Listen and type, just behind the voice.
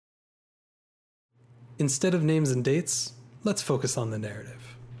Instead of names and dates, let's focus on the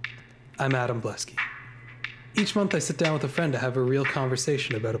narrative. I'm Adam Blesky. Each month I sit down with a friend to have a real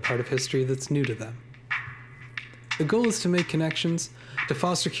conversation about a part of history that's new to them. The goal is to make connections, to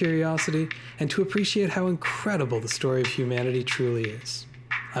foster curiosity, and to appreciate how incredible the story of humanity truly is.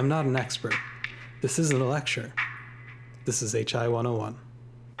 I'm not an expert. This isn't a lecture. This is HI 101.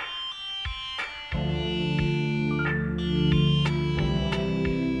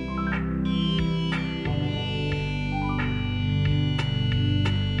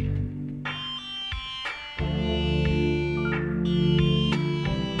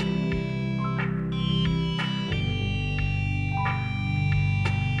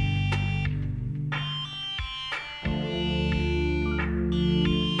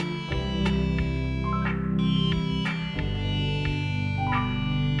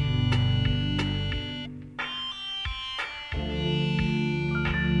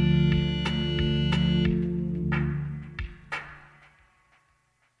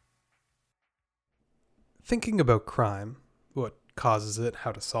 Thinking about crime, what causes it,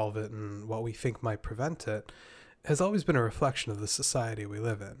 how to solve it, and what we think might prevent it, has always been a reflection of the society we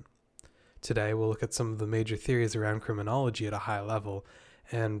live in. Today, we'll look at some of the major theories around criminology at a high level,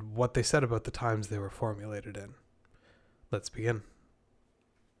 and what they said about the times they were formulated in. Let's begin.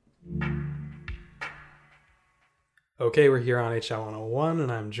 Okay, we're here on HI 101, and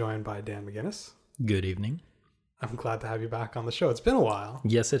I'm joined by Dan McGinnis. Good evening. I'm glad to have you back on the show. It's been a while.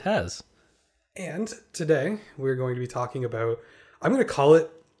 Yes, it has. And today we're going to be talking about, I'm going to call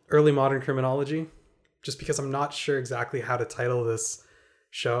it early modern criminology, just because I'm not sure exactly how to title this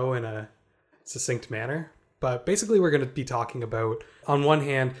show in a succinct manner. But basically we're going to be talking about, on one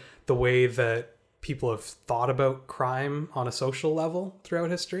hand, the way that people have thought about crime on a social level throughout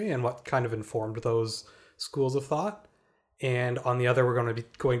history and what kind of informed those schools of thought. And on the other, we're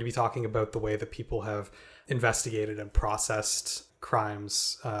going to be talking about the way that people have investigated and processed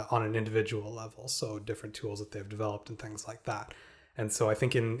crimes on an individual level, so different tools that they've developed and things like that. And so I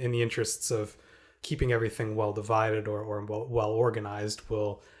think in the interests of keeping everything well divided or well organized,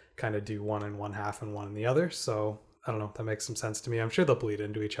 we'll kind of do one in one half and one in the other. So I don't know if that makes some sense to me. I'm sure they'll bleed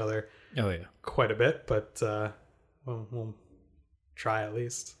into each other quite a bit, but we'll try at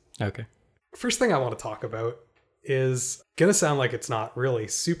least. Okay. First thing I want to talk about is going to sound like it's not really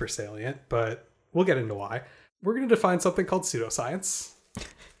super salient, but we'll get into why. We're going to define something called pseudoscience.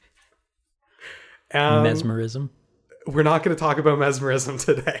 Mesmerism? We're not going to talk about mesmerism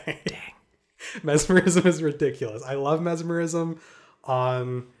today. Dang. Mesmerism is ridiculous. I love mesmerism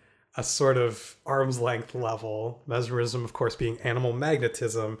on a sort of arm's length level. Mesmerism, of course, being animal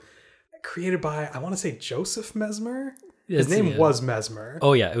magnetism, created by, I want to say, Joseph Mesmer. His name was Mesmer.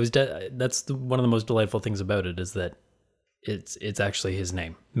 Oh yeah, it was. That's one of the most delightful things about it is that it's actually his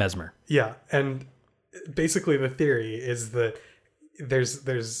name, Mesmer. Yeah, and basically the theory is that there's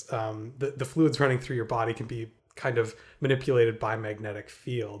the fluids running through your body can be kind of manipulated by magnetic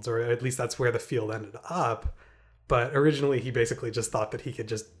fields, or at least that's where the field ended up. But originally he basically just thought that he could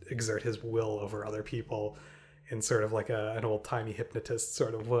just exert his will over other people in sort of like an old-timey hypnotist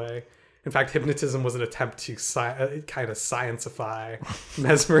sort of way. In fact, hypnotism was an attempt to kind of scienceify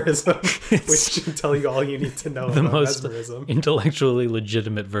mesmerism, which should tell you all you need to know about mesmerism. Intellectually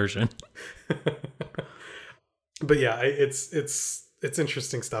legitimate version. But yeah, it's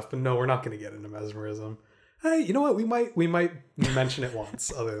interesting stuff. But no, we're not going to get into mesmerism. Hey, you know what? We might mention it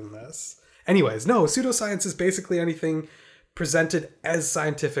once. Other than this, anyways, no. Pseudoscience is basically anything presented as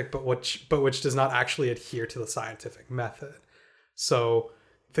scientific, but which does not actually adhere to the scientific method. So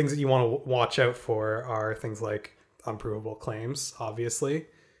things that you want to watch out for are things like unprovable claims, obviously,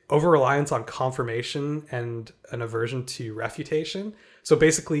 over-reliance on confirmation and an aversion to refutation. So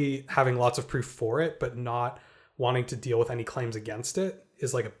basically having lots of proof for it, but not wanting to deal with any claims against it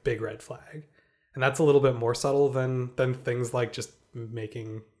is like a big red flag. And that's a little bit more subtle than things like just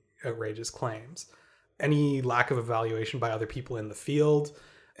making outrageous claims. Any lack of evaluation by other people in the field,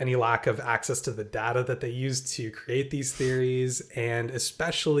 any lack of access to the data that they use to create these theories, and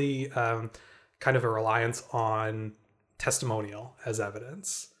especially kind of a reliance on testimonial as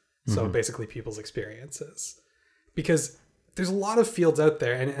evidence. Mm-hmm. So basically people's experiences. Because there's a lot of fields out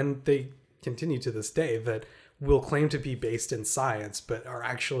there, and they continue to this day, that will claim to be based in science, but are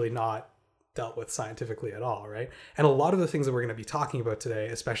actually not dealt with scientifically at all, right? And a lot of the things that we're going to be talking about today,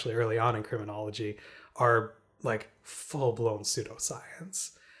 especially early on in criminology, are like full-blown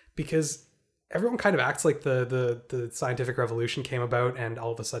pseudoscience. Because everyone kind of acts like the scientific revolution came about and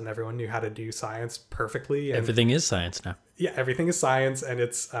all of a sudden everyone knew how to do science perfectly. And Everything is science now. yeah, everything is science, and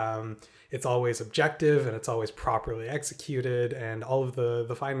it's always objective and it's always properly executed, and all of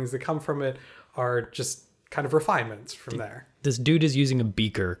the findings that come from it are just kind of refinements from there. This dude is using a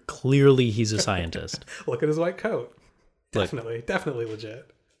beaker. Clearly he's a scientist. Look at his white coat. Look. Definitely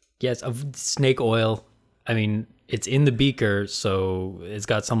legit. Yes, of snake oil. I mean, it's in the beaker, so it's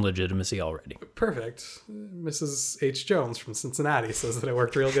got some legitimacy already. Perfect. Mrs. H. Jones from Cincinnati says that it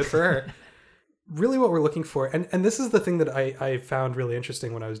worked real good for her. Really what we're looking for, and this is the thing that I found really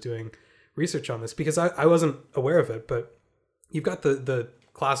interesting when I was doing research on this, because I wasn't aware of it, but you've got the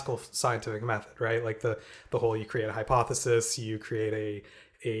classical scientific method, right? Like the whole, you create a hypothesis, you create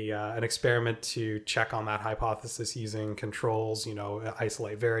an experiment to check on that hypothesis using controls,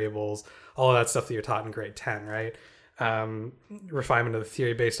 isolate variables, all of that stuff that you're taught in grade 10, right? Refinement of the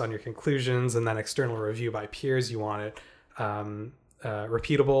theory based on your conclusions, and then external review by peers. You want it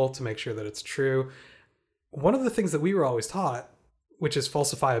repeatable to make sure that it's true. One of the things that we were always taught, which is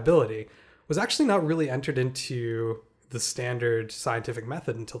falsifiability, was actually not really entered into the standard scientific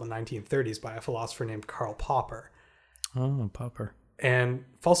method until the 1930s by a philosopher named Karl Popper. Oh, Popper. And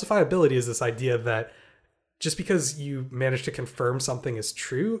falsifiability is this idea that just because you manage to confirm something is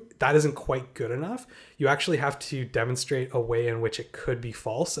true, that isn't quite good enough. You actually have to demonstrate a way in which it could be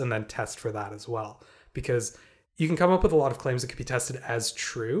false and then test for that as well. Because you can come up with a lot of claims that could be tested as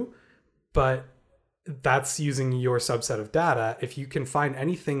true, but that's using your subset of data. If you can find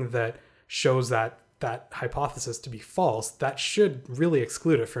anything that shows that hypothesis to be false, that should really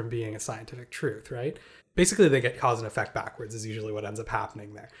exclude it from being a scientific truth, right? Basically, they get cause and effect backwards is usually what ends up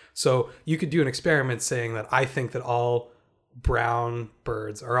happening there. So you could do an experiment saying that I think that all brown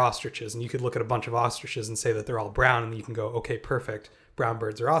birds are ostriches, and you could look at a bunch of ostriches and say that they're all brown, and you can go, okay, perfect, brown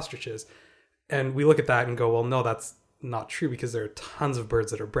birds are ostriches. And we look at that and go, well, no, that's not true, because there are tons of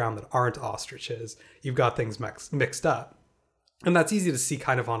birds that are brown that aren't ostriches. You've got things mixed up. And that's easy to see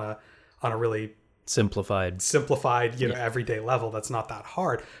kind of on a really simplified, everyday level. That's not that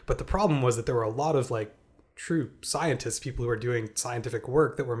hard. But the problem was that there were a lot of like true scientists, people who are doing scientific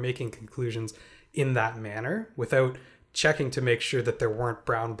work, that were making conclusions in that manner without checking to make sure that there weren't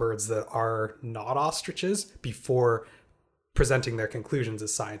brown birds that are not ostriches before presenting their conclusions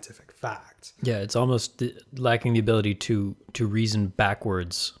as scientific fact. Yeah, it's almost lacking the ability to reason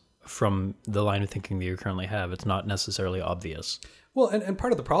backwards from the line of thinking that you currently have. It's not necessarily obvious. Well, and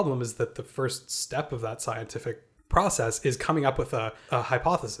part of the problem is that the first step of that scientific process is coming up with a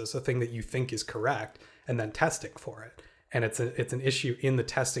hypothesis, a thing that you think is correct, and then testing for it. And it's an issue in the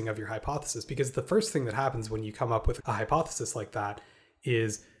testing of your hypothesis, because the first thing that happens when you come up with a hypothesis like that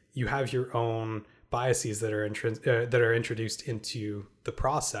is you have your own biases that are introduced into the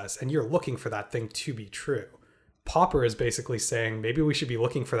process, and you're looking for that thing to be true. Popper is basically saying maybe we should be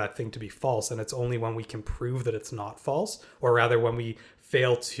looking for that thing to be false, and it's only when we can prove that it's not false, or rather when we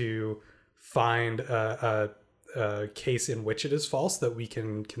fail to find a case in which it is false, that we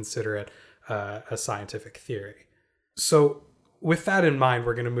can consider it a scientific theory. So with that in mind,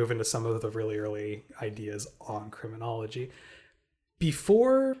 we're going to move into some of the really early ideas on criminology.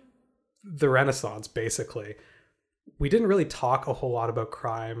 Before the Renaissance, basically, we didn't really talk a whole lot about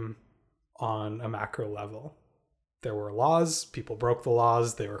crime on a macro level. There were laws, people broke the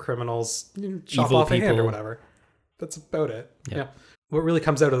laws, they were criminals, chop Evil off a hand people. or whatever. That's about it. Yeah. What really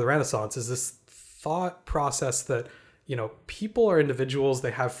comes out of the Renaissance is this thought process that, people are individuals,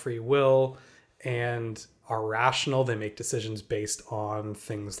 they have free will and are rational. They make decisions based on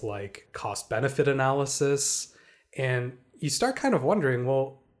things like cost-benefit analysis. And you start kind of wondering,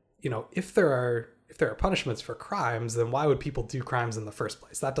 well, if there are punishments for crimes, then why would people do crimes in the first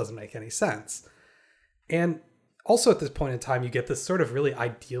place? That doesn't make any sense. And also at this point in time, you get this sort of really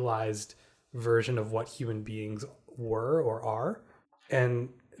idealized version of what human beings were or are. And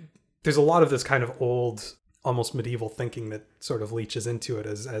there's a lot of this kind of old, almost medieval thinking that sort of leaches into it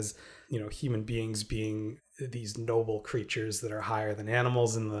as human beings being these noble creatures that are higher than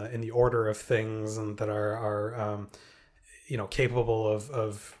animals in the order of things, and that are capable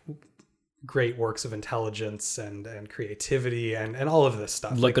of great works of intelligence and creativity and all of this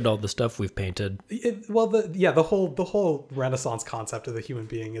stuff. Look at all the stuff we've painted. The whole Renaissance concept of the human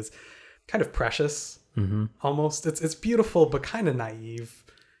being is kind of precious. Mm-hmm. Almost. It's beautiful, but kind of naive.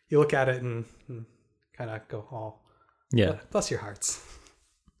 You look at it and kind of go, oh, yeah, bless your hearts.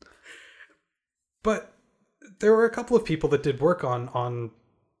 But there were a couple of people that did work on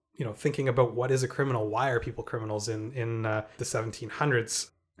thinking about what is a criminal, why are people criminals in the 1700s.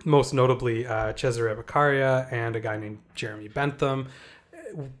 Most notably Cesare Beccaria and a guy named Jeremy Bentham.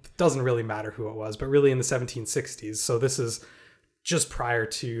 doesn't really matter who it was, but really in the 1760s. So this is just prior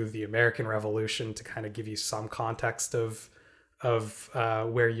to the American Revolution, to kind of give you some context of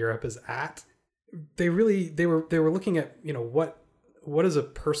where Europe is at. They were looking at, what is a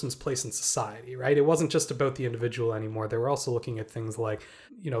person's place in society, right? It wasn't just about the individual anymore. They were also looking at things like,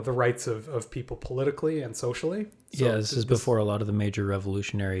 the rights of people politically and socially. So this is before a lot of the major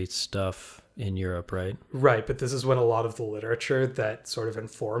revolutionary stuff in Europe, right? Right, but this is when a lot of the literature that sort of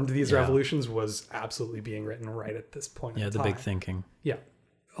informed these revolutions was absolutely being written right at this point in time. Yeah, the big thinking. Yeah.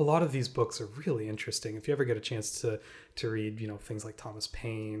 A lot of these books are really interesting. If you ever get a chance to read, things like Thomas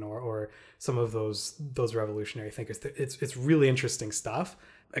Paine or some of those revolutionary thinkers, it's really interesting stuff.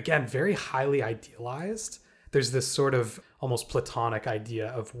 Again, very highly idealized. There's this sort of almost Platonic idea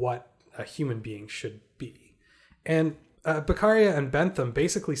of what a human being should be. And Beccaria and Bentham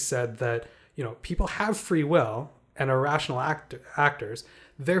basically said that, people have free will and are rational actors.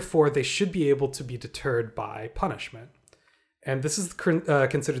 Therefore, they should be able to be deterred by punishment. And this is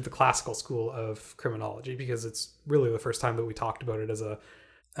considered the classical school of criminology, because it's really the first time that we talked about it as a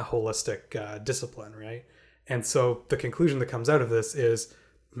holistic discipline, right? And so the conclusion that comes out of this is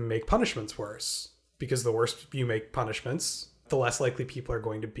make punishments worse, because the worse you make punishments, the less likely people are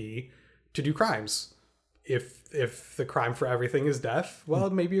going to be to do crimes. If the crime for everything is death, well,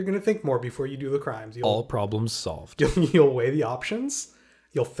 maybe you're going to think more before you do the crimes. All problems solved. You'll weigh the options.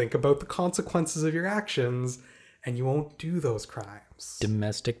 You'll think about the consequences of your actions, and you won't do those crimes.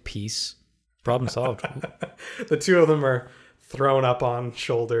 Domestic peace. Problem solved. The two of them are thrown up on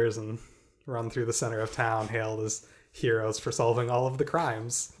shoulders and run through the center of town, hailed as heroes for solving all of the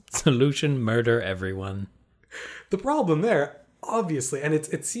crimes. Solution, murder everyone. The problem there, obviously, and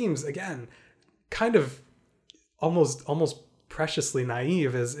it seems, again, kind of almost preciously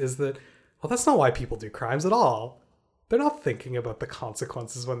naive, is that, well, that's not why people do crimes at all. They're not thinking about the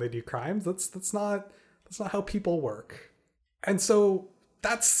consequences when they do crimes. That's not how people work. And so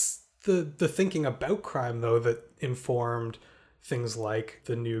that's the thinking about crime, though, that informed things like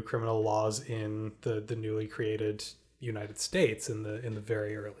the new criminal laws in the newly created United States in the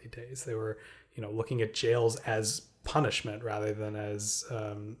very early days. They were, looking at jails as punishment rather than as,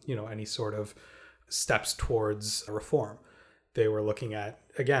 any sort of steps towards reform. They were looking at,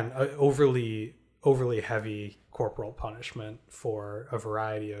 again, overly heavy corporal punishment for a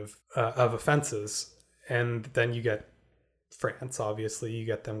variety of offenses. And then you get France, obviously. You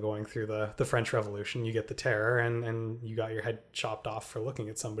get them going through the French Revolution. You get the terror, and you got your head chopped off for looking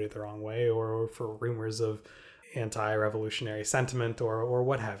at somebody the wrong way, or for rumors of anti-revolutionary sentiment, or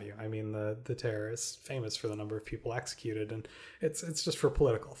what have you. I mean, the terror is famous for the number of people executed, and it's just for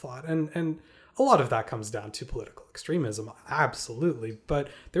political thought. And a lot of that comes down to political extremism, absolutely. But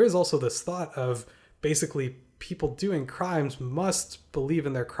there is also this thought of basically people doing crimes must believe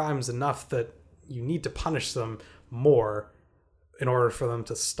in their crimes enough that you need to punish them more in order for them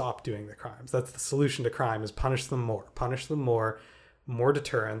to stop doing the crimes. That's the solution to crime, is punish them more, more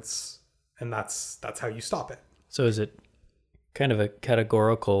deterrence, and that's how you stop it. So is it kind of a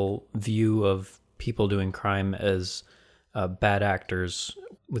categorical view of people doing crime as bad actors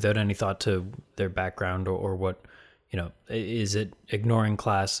without any thought to their background or what, is it ignoring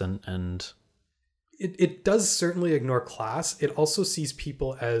class and It does certainly ignore class. It also sees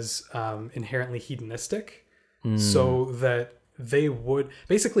people as inherently hedonistic, so that they would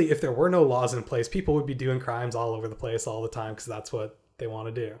basically, if there were no laws in place, people would be doing crimes all over the place all the time because that's what they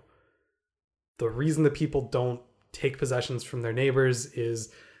want to do. The reason that people don't take possessions from their neighbors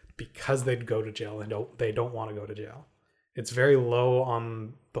is because they'd go to jail and they don't want to go to jail. It's very low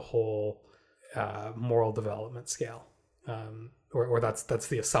on the whole moral development scale, or that's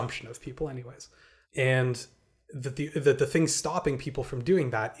the assumption of people, anyways. And that the thing stopping people from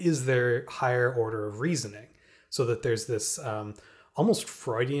doing that is their higher order of reasoning, so that there's this almost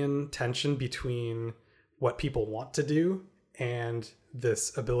Freudian tension between what people want to do and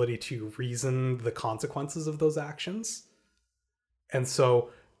this ability to reason the consequences of those actions. And so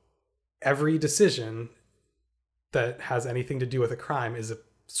every decision that has anything to do with a crime is a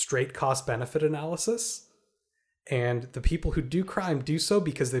straight cost-benefit analysis. And the people who do crime do so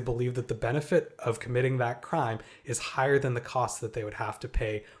because they believe that the benefit of committing that crime is higher than the cost that they would have to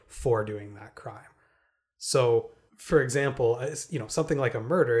pay for doing that crime. So, for example, something like a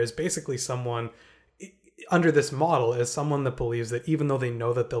murder is basically someone, under this model, is someone that believes that even though they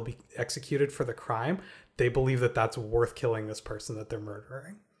know that they'll be executed for the crime, they believe that that's worth killing this person that they're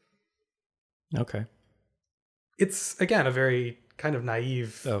murdering. Okay. It's, again, a very kind of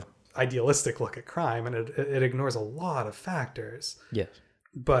naive, idealistic look at crime, and it ignores a lot of factors. Yes.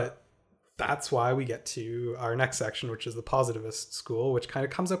 But that's why we get to our next section, which is the positivist school, which kind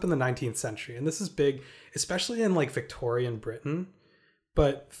of comes up in the 19th century. And this is big, especially in like Victorian Britain,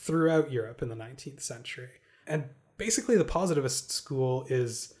 but throughout Europe in the 19th century. And basically the positivist school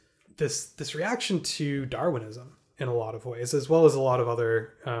is this reaction to Darwinism in a lot of ways, as well as a lot of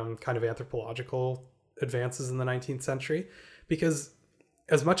other kind of anthropological advances in the 19th century. Because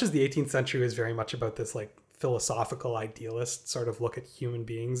as much as the 18th century is very much about this like philosophical idealist sort of look at human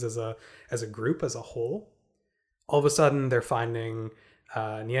beings as a group, as a whole, all of a sudden they're finding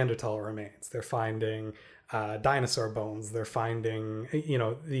Neanderthal remains, they're finding dinosaur bones, they're finding, you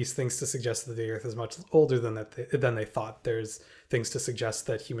know, these things to suggest that the earth is much older than they thought. There's things to suggest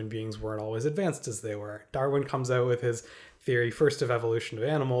that human beings weren't always advanced as they were. Darwin comes out with his theory first of evolution of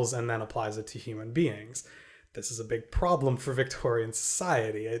animals and then applies it to human beings. This is a big problem for Victorian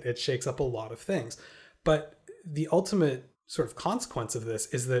society. It shakes up a lot of things. But the ultimate sort of consequence of this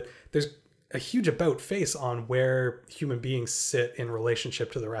is that there's a huge about face on where human beings sit in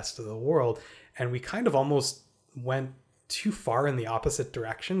relationship to the rest of the world. And we kind of almost went too far in the opposite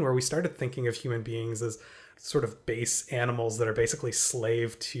direction, where we started thinking of human beings as sort of base animals that are basically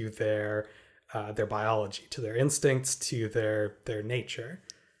slave to their biology, to their instincts, to their nature.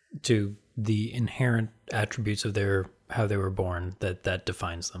 To the inherent attributes of how they were born that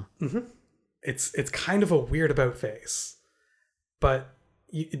defines them. Mm-hmm. It's kind of a weird about face, but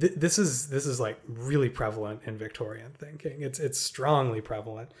this is like really prevalent in Victorian thinking. It's strongly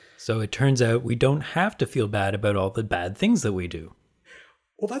prevalent. So it turns out we don't have to feel bad about all the bad things that we do.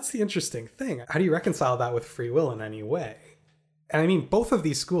 Well, that's the interesting thing. How do you reconcile that with free will in any way? And I mean, both of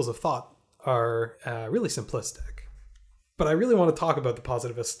these schools of thought are really simplistic. But I really want to talk about the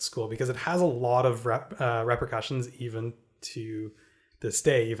positivist school because it has a lot of repercussions even to this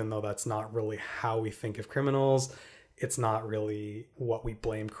day, even though that's not really how we think of criminals. It's not really what we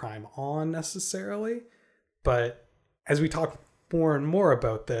blame crime on necessarily. But as we talk more and more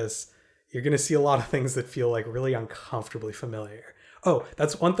about this, you're going to see a lot of things that feel like really uncomfortably familiar. Oh,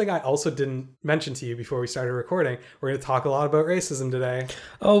 that's one thing I also didn't mention to you before we started recording. We're going to talk a lot about racism today.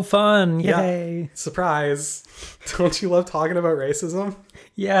 Oh, fun. Yay. Yeah. Surprise. Don't you love talking about racism?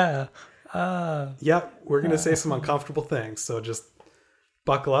 Yeah. Yep. We're going to say some uncomfortable things. So just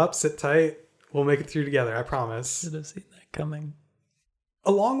buckle up, sit tight. We'll make it through together. I promise. Should have seen that coming.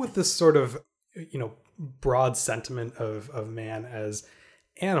 Along with this sort of, broad sentiment of man as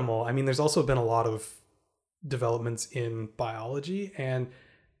animal, I mean, there's also been a lot of developments in biology, and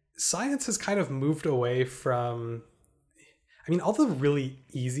science has kind of moved away from, all the really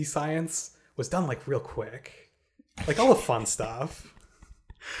easy science was done like real quick, like all the fun stuff.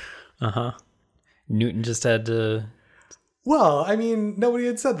 Newton just had to. Well, nobody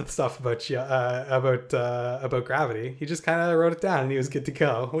had said the stuff about gravity. He just kind of wrote it down and he was good to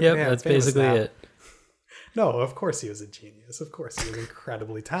go. Yep, that's basically it. No, of course he was a genius. Of course he was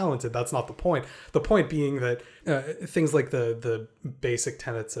incredibly talented. That's not the point. The point being that things like the basic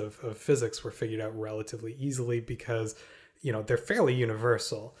tenets of physics were figured out relatively easily because, they're fairly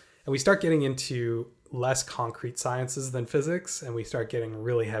universal. And we start getting into less concrete sciences than physics, and we start getting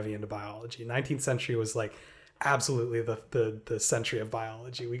really heavy into biology. 19th century was like absolutely the century of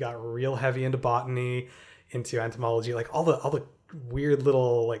biology. We got real heavy into botany, into entomology, like all the weird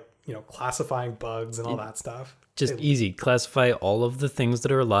little classifying bugs and all that stuff. Just easy. Classify all of the things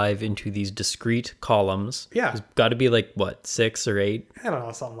that are alive into these discrete columns. Yeah. It's got to be 6 or 8? I don't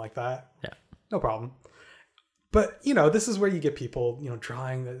know, something like that. Yeah. No problem. But, this is where you get people,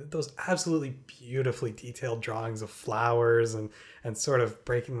 drawing those absolutely beautifully detailed drawings of flowers and sort of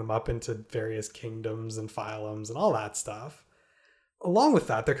breaking them up into various kingdoms and phylums and all that stuff. Along with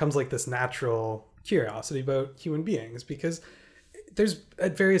that, there comes this natural curiosity about human beings, because there's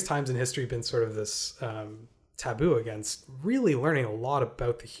at various times in history been sort of this taboo against really learning a lot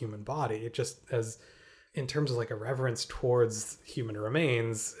about the human body. It just as in terms of a reverence towards human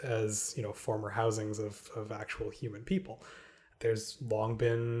remains as, former housings of actual human people. There's long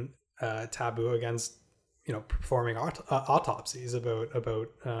been taboo against, performing autopsies about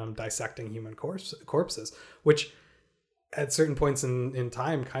dissecting human corpses, which at certain points in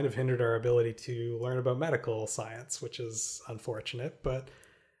time kind of hindered our ability to learn about medical science, which is unfortunate. But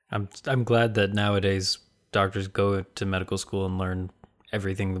I'm glad that nowadays doctors go to medical school and learn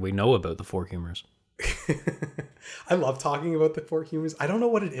everything that we know about the four humors. I love talking about the four humors. I don't know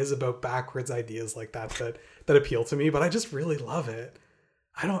what it is about backwards ideas like that appeal to me, but I just really love it.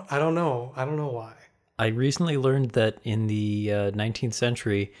 I don't know why. I recently learned that in the 19th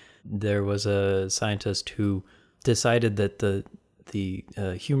century, there was a scientist who decided that the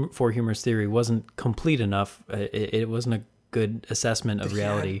four humors theory wasn't complete enough. It wasn't good assessment of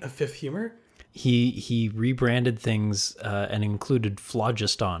reality. A fifth humor? He rebranded things and included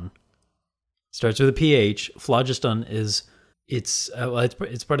phlogiston. Starts with a PH. Phlogiston is it's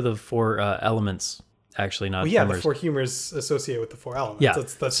part of the four elements. Actually, not Well, yeah, humors. the four humors associate with the four elements. Yeah,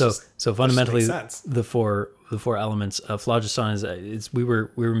 that's so fundamentally, makes sense. the four elements of phlogiston is we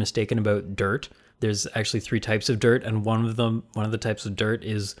were mistaken about dirt. There's actually three types of dirt, and one of the types of dirt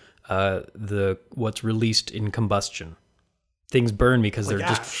is what's released in combustion. Things burn because Like they're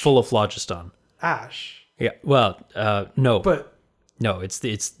just ash. full of phlogiston. Ash. Yeah. Well, no. But No, it's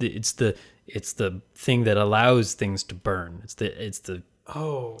the thing that allows things to burn. It's the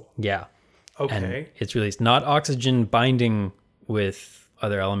yeah. okay. And it's released not oxygen binding with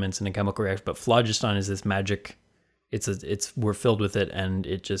other elements in a chemical reaction, but phlogiston is this magic. We're filled with it, and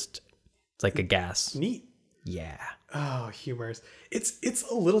it's like a gas. Neat. Yeah. Oh, humors. It's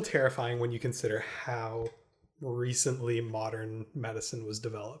a little terrifying when you consider how recently modern medicine was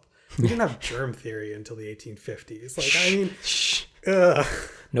developed. We didn't have germ theory until the 1850s. Like, I mean,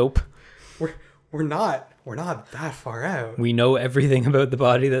 Nope. we're not that far out. We know everything about the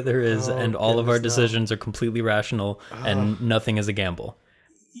body that there is, Oh, and all of our goodness, no. decisions are completely rational, and nothing is a gamble.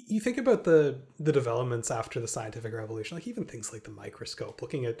 You think about the developments after the scientific revolution, like even things like the microscope,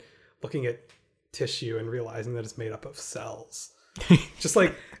 looking at tissue and realizing that it's made up of cells. Just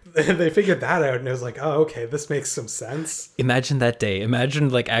like they figured that out, and it was like, oh, okay, this makes some sense. Imagine that day. Imagine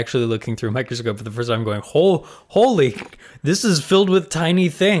like actually looking through a microscope for the first time, going, "Holy, this is filled with tiny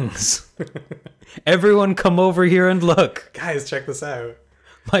things." Everyone, come over here and look. Guys, check this out.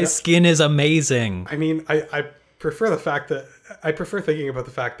 My skin is amazing. I mean, I prefer thinking about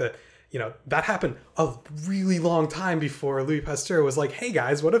the fact that, you know, that happened a really long time before Louis Pasteur was like, hey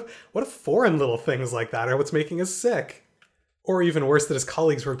guys, what if foreign little things like that are what's making us sick? Or even worse, that his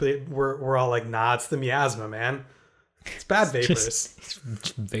colleagues were all like, nah, it's the miasma, man. It's bad vapors.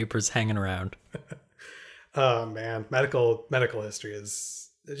 Just vapors hanging around. Oh man, medical history is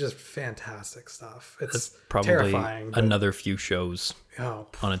just fantastic stuff. It's Probably terrifying. But, another few shows oh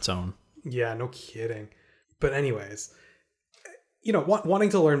on its own. yeah, no kidding. But anyways, you know, wanting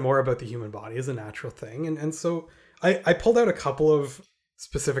to learn more about the human body is a natural thing, and so I pulled out a couple of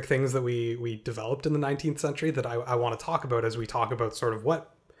specific things that we developed in the 19th century that I want to talk about as we talk about sort of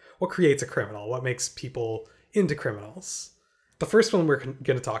what creates a criminal, what makes people into criminals. The first one we're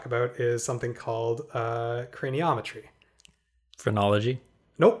going to talk about is something called craniometry. Phrenology.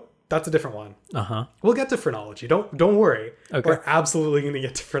 Nope, that's a different one. Uh-huh. We'll get to phrenology. Don't worry. Okay. We're absolutely going to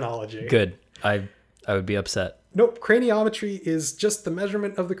get to phrenology. Good. I would be upset. Nope, craniometry is just the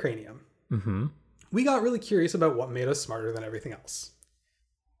measurement of the cranium. Mm-hmm. We got really curious about what made us smarter than everything else.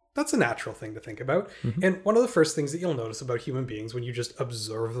 That's a natural thing to think about. Mm-hmm. And one of the first things that you'll notice about human beings when you just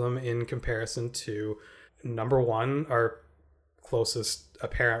observe them in comparison to, number one, our closest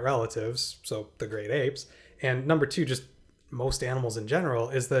apparent relatives, so the great apes, and number two, just most animals in general,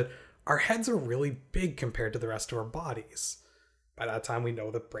 is that our heads are really big compared to the rest of our bodies. By that time, we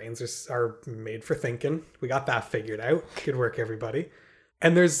know that brains are made for thinking. We got that figured out. Good work, everybody.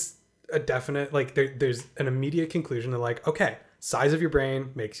 And there's a definite, like, there's an immediate conclusion that, like, okay, size of your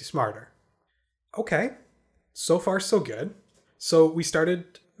brain makes you smarter. Okay, so far so good. So we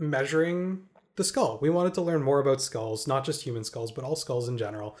started measuring the skull. We wanted to learn more about skulls, not just human skulls, but all skulls in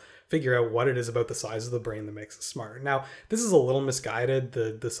general. Figure out what it is about the size of the brain that makes us smarter. Now, this is a little misguided.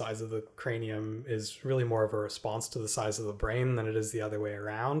 The size of the cranium is really more of a response to the size of the brain than it is the other way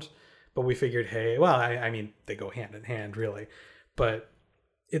around. But we figured, hey, well, I mean, they go hand in hand, really. But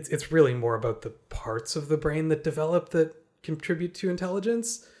it's really more about the parts of the brain that develop that contribute to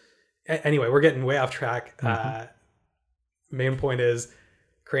intelligence. Anyway, we're getting way off track. Mm-hmm. Main point is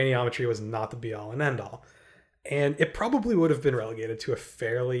craniometry was not the be all and end all. And it probably would have been relegated to a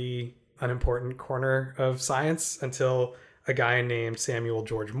fairly unimportant corner of science until a guy named Samuel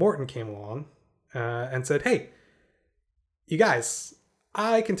George Morton came along and said, hey, you guys,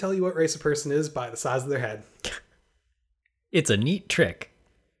 I can tell you what race a person is by the size of their head. It's a neat trick.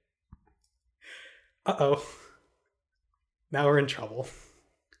 Uh-oh. Now we're in trouble.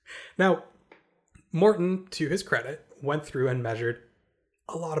 Now, Morton, to his credit, went through and measured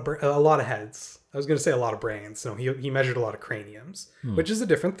a lot of heads. I was going to say a lot of brains. No, he measured a lot of craniums, which is a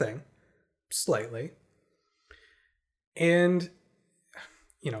different thing, slightly. And,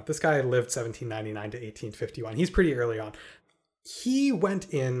 you know, this guy lived 1799 to 1851. He's pretty early on. He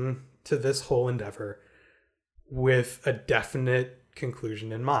went into this whole endeavor with a definite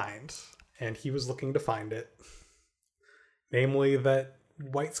conclusion in mind, and he was looking to find it. Namely, that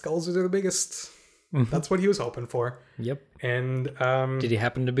white skulls are the biggest. Mm-hmm. That's what he was hoping for. Yep. And did he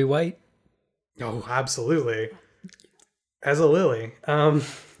happen to be white? Oh, absolutely. as a lily.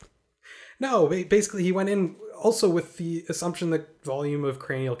 No, basically he went in also with the assumption that volume of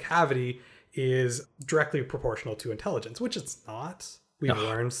cranial cavity is directly proportional to intelligence, which it's not. We've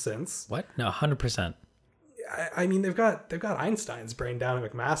learned since. What? No, 100%. I mean, they've got Einstein's brain down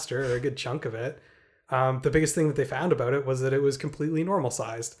at McMaster, or a good chunk of it. The biggest thing that they found about it was that it was completely normal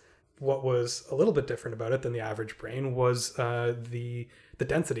sized. What was a little bit different about it than the average brain was the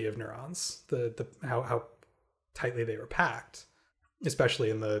density of neurons, the how tightly they were packed, especially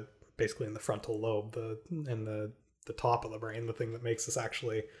in the frontal lobe, the top of the brain, the thing that makes us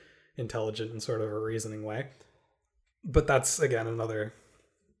actually intelligent in sort of a reasoning way. But that's again another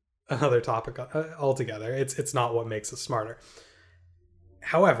topic altogether. It's not what makes us smarter.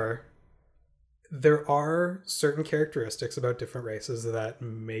 However, there are certain characteristics about different races that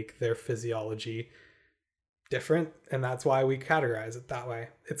make their physiology different, and that's why we categorize it that way.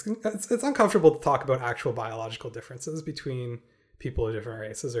 It's uncomfortable to talk about actual biological differences between people of different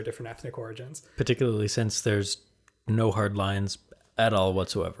races or different ethnic origins, particularly since there's no hard lines at all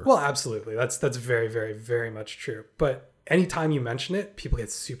whatsoever. Well, absolutely. That's very, very, very much true. But anytime you mention it, people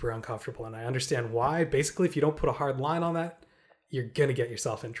get super uncomfortable, and I understand why. Basically, if you don't put a hard line on that, you're going to get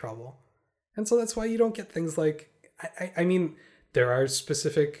yourself in trouble. And so that's why you don't get things like, I mean, there are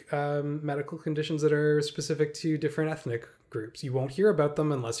specific medical conditions that are specific to different ethnic groups. You won't hear about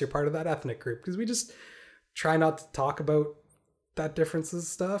them unless you're part of that ethnic group, because we just try not to talk about that differences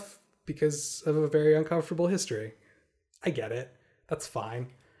stuff because of a very uncomfortable history. I get it. That's fine.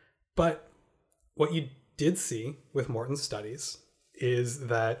 But what you did see with Morton's studies is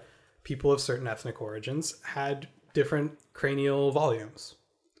that people of certain ethnic origins had different cranial volumes.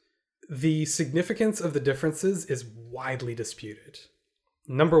 The significance of the differences is widely disputed.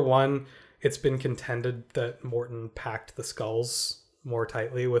 Number one, it's been contended that Morton packed the skulls more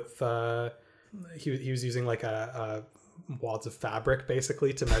tightly with he was using like a wads of fabric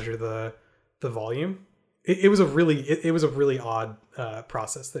basically to measure the volume. It was a really odd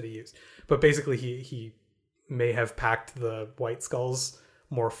process that he used, but basically he may have packed the white skulls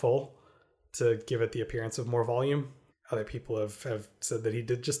more full to give it the appearance of more volume. Other people have said that he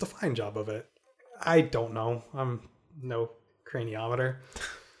did just a fine job of it. I don't know. I'm no craniometer.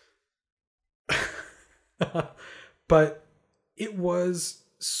 But it was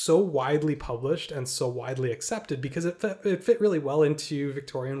so widely published and so widely accepted because it fit really well into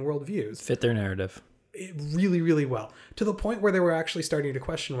Victorian worldviews. Fit their narrative. It really, really well. To the point where they were actually starting to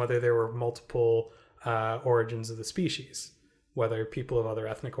question whether there were multiple origins of the species. Whether people of other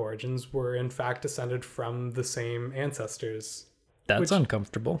ethnic origins were in fact descended from the same ancestors. That's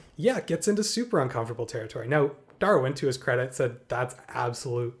uncomfortable. Yeah, it gets into super uncomfortable territory. Now, Darwin, to his credit, said that's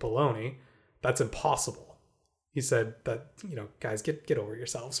absolute baloney. That's impossible. He said that, guys, get over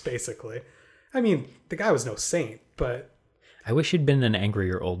yourselves, basically. I mean, the guy was no saint, but... I wish he'd been an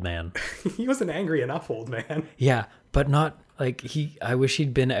angrier old man. He was an angry enough old man. Yeah, but not like I wish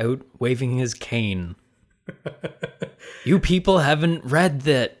he'd been out waving his cane. You people haven't read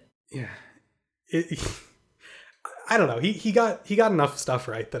that. Yeah. I don't know. He got enough stuff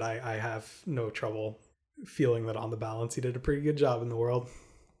right that I have no trouble feeling that on the balance he did a pretty good job in the world.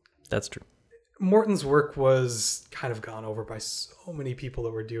 That's true. Morton's work was kind of gone over by so many people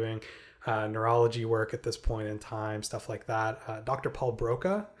that were doing neurology work at this point in time, stuff like that. Dr. Paul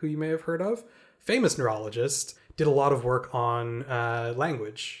Broca, who you may have heard of, famous neurologist, did a lot of work on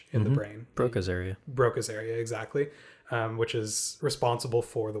language in the brain. Broca's area, exactly, which is responsible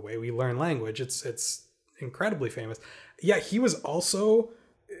for the way we learn language. It's incredibly famous. Yeah, he was also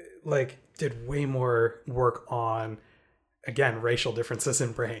did way more work on, again, racial differences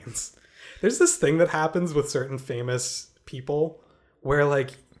in brains. There's this thing that happens with certain famous people where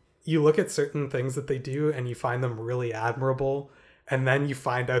you look at certain things that they do and you find them really admirable, and then you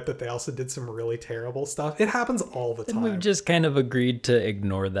find out that they also did some really terrible stuff. It happens all the time. And we've just kind of agreed to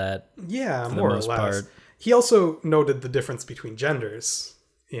ignore that. Yeah, more or less. Part. He also noted the difference between genders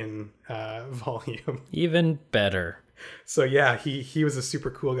in volume. Even better. So yeah, he was a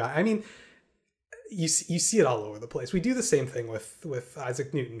super cool guy. I mean, you see it all over the place. We do the same thing with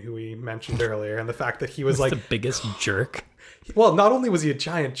Isaac Newton, who we mentioned earlier, and the fact that he was the biggest jerk. Well, not only was he a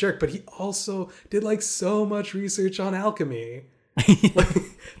giant jerk, but he also did so much research on alchemy.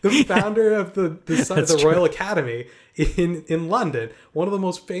 The founder of the Royal Academy in London, one of the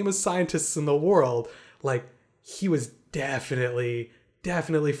most famous scientists in the world, he was definitely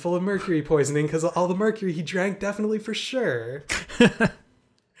full of mercury poisoning because all the mercury he drank, definitely for sure.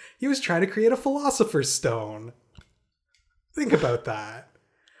 He was trying to create a philosopher's stone. Think about that.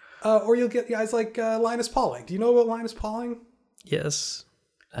 Or you'll get guys like Linus Pauling. Do you know about Linus Pauling? Yes.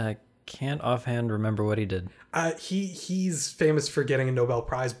 can't offhand remember what he did. He's famous for getting a Nobel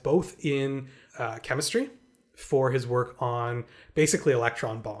Prize both in chemistry for his work on basically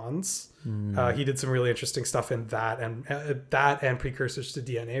electron bonds. He did some really interesting stuff in that and precursors to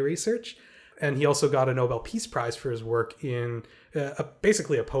DNA research. And he also got a Nobel Peace Prize for his work in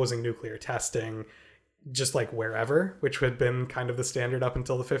basically opposing nuclear testing, just like wherever, which had been kind of the standard up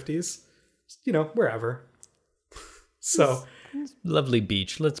until the 50s. Wherever. So lovely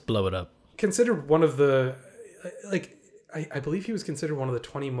beach. Let's blow it up. Considered one of the, I believe he was considered one of the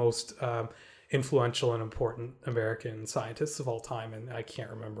 20 most influential and important American scientists of all time. And I can't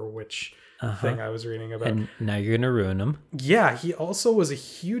remember which thing I was reading about. And now you're going to ruin him. Yeah, he also was a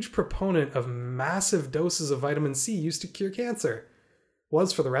huge proponent of massive doses of vitamin C used to cure cancer.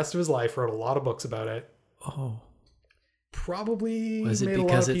 Was for the rest of his life, wrote a lot of books about it. Oh. Probably was it made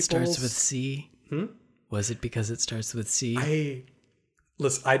because a lot of it starts with C? Was it because it starts with C?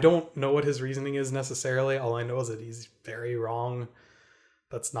 I don't know what his reasoning is necessarily. All I know is that he's very wrong.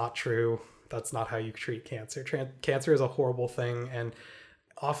 That's not true. That's not how you treat cancer. Cancer is a horrible thing and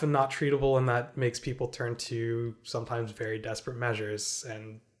often not treatable, and that makes people turn to sometimes very desperate measures.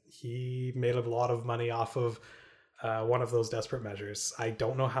 And he made a lot of money off of one of those desperate measures. I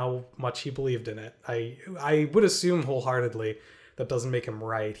don't know how much he believed in it. I would assume wholeheartedly that doesn't make him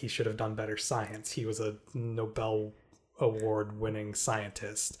right. He should have done better science. He was a Nobel Award-winning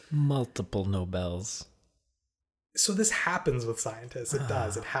scientist. Multiple Nobels. So this happens with scientists. It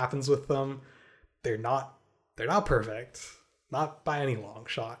does. It happens with them. They're not perfect. Not by any long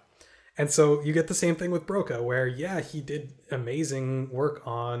shot. And so you get the same thing with Broca, where, he did amazing work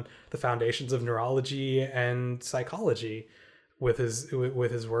on the foundations of neurology and psychology with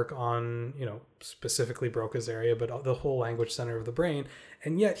his work on, specifically Broca's area, but the whole language center of the brain.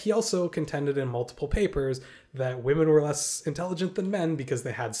 And yet he also contended in multiple papers that women were less intelligent than men because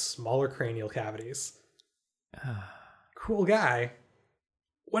they had smaller cranial cavities. Cool guy.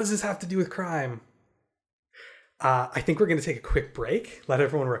 What does this have to do with crime? I think we're going to take a quick break, let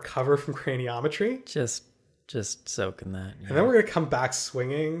everyone recover from craniometry. Just soaking that. Yeah. And then we're going to come back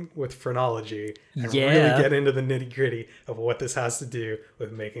swinging with phrenology and really get into the nitty gritty of what this has to do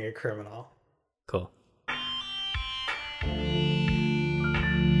with making a criminal. Cool.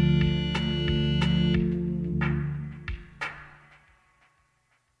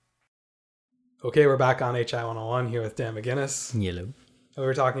 Okay, we're back on HI 101 here with Dan McGinnis. Yellow.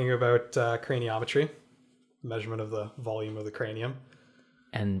 We're talking about craniometry, measurement of the volume of the cranium.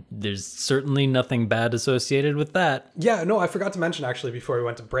 And there's certainly nothing bad associated with that. Yeah, no, I forgot to mention actually before we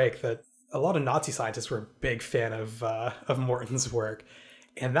went to break that a lot of Nazi scientists were a big fan of Morton's work.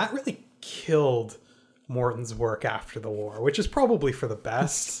 And that really killed Morton's work after the war, which is probably for the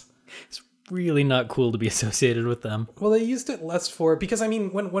best. It's really not cool to be associated with them. Well, they used it less because,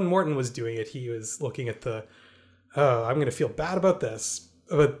 when Morton was doing it, he was looking at I'm going to feel bad about this,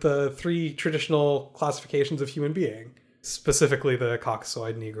 but the 3 traditional classifications of human being, specifically the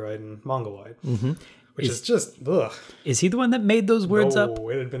Caucasoid, Negroid, and Mongoloid, which is just, ugh. Is he the one that made those words up? No,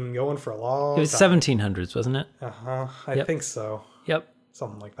 it had been going for a long time. It was 1700s, wasn't it? I think so. Yep.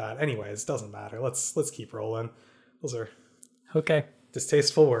 Something like that. Anyways, doesn't matter. Let's keep rolling. Those are okay.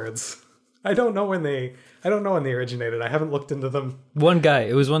 Distasteful words. I don't know when they originated. I haven't looked into them. One guy.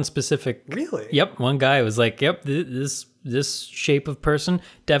 It was one specific. Really? Yep. One guy was like, "Yep, this shape of person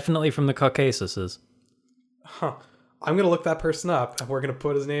definitely from the Caucasus." Huh. I'm gonna look that person up, and we're gonna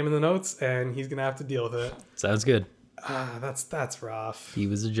put his name in the notes, and he's gonna have to deal with it. Sounds good. That's rough. He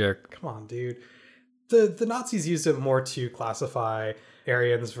was a jerk. Come on, dude. The Nazis used it more to classify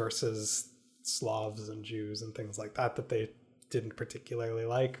Aryans versus Slavs and Jews and things like that they didn't particularly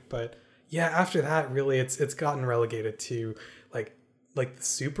like, but. Yeah, after that, really, it's gotten relegated to like the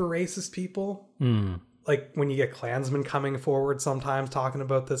super racist people. Like when you get Klansmen coming forward sometimes talking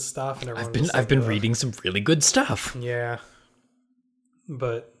about this stuff, and I've been reading some really good stuff. Yeah,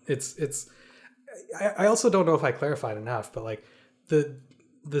 but it's. I also don't know if I clarified enough, but like the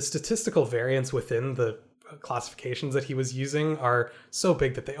statistical variance within the classifications that he was using are so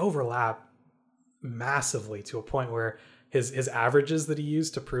big that they overlap massively to a point where. His averages that he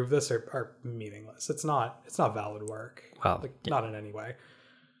used to prove this are meaningless. It's not valid work. Wow. Not in any way.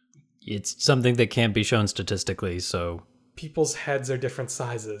 It's something that can't be shown statistically, so... People's heads are different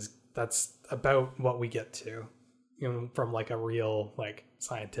sizes. That's about what we get to, from a real,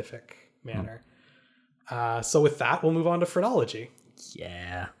 scientific manner. So with that, we'll move on to phrenology.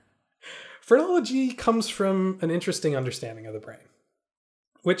 Yeah. Phrenology comes from an interesting understanding of the brain,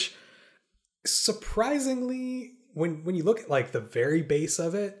 which, surprisingly... When you look at the very base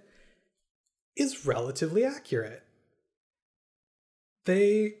of it, is relatively accurate.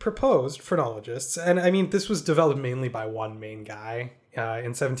 They proposed, phrenologists, and I mean, this was developed mainly by one main guy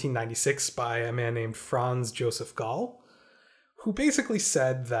in 1796 by a man named Franz Joseph Gall, who basically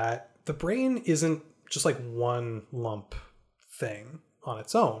said that the brain isn't just like one lump thing on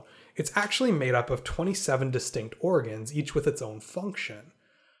its own. It's actually made up of 27 distinct organs, each with its own function.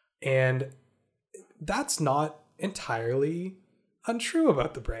 And that's not entirely untrue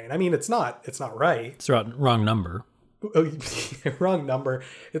about the brain. I mean, it's not right. It's wrong number. Wrong number.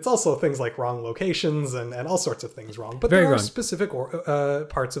 It's also things like wrong locations and all sorts of things wrong. But Very there are wrong. specific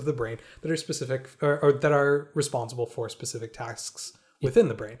parts of the brain that are specific or that are responsible for specific tasks within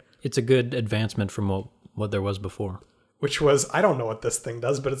the brain. It's a good advancement from what there was before. Which was, I don't know what this thing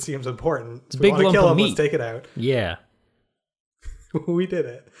does, but it seems important. It's a big lump kill of him, meat. Let's take it out. Yeah. We did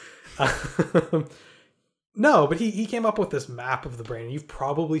it. No, but he came up with this map of the brain. You've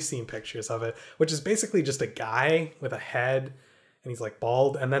probably seen pictures of it, which is basically just a guy with a head, and he's like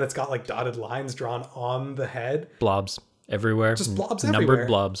bald, and then it's got like dotted lines drawn on the head. Blobs everywhere. Just blobs Numbered everywhere.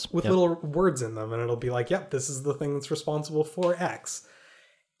 blobs. With Yep. little words in them, and it'll be like, yep, this is the thing that's responsible for X.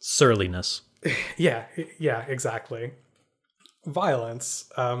 Surliness. Yeah, exactly. Violence,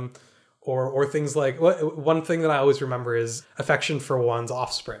 or things like, one thing that I always remember is affection for one's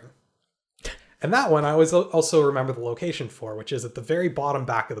offspring. And that one I always also remember the location for, which is at the very bottom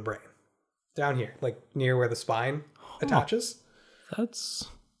back of the brain. Down here, like near where the spine attaches. That's...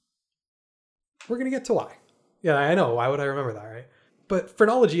 We're going to get to why. Yeah, I know. Why would I remember that, right? But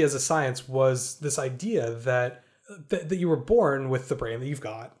phrenology as a science was this idea that you were born with the brain that you've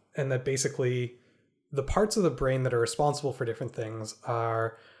got, and that basically the parts of the brain that are responsible for different things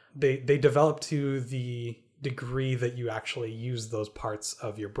are, they develop to the degree that you actually use those parts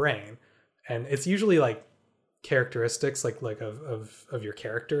of your brain. And it's usually like characteristics like of your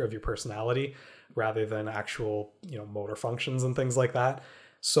character, of your personality, rather than actual, motor functions and things like that.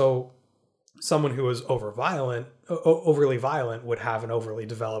 So someone who is overly violent would have an overly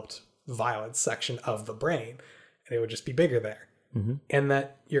developed violence section of the brain, and it would just be bigger there. Mm-hmm. And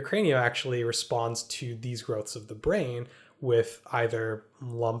that your cranium actually responds to these growths of the brain with either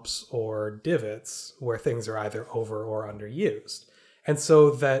lumps or divots where things are either over or underused. And so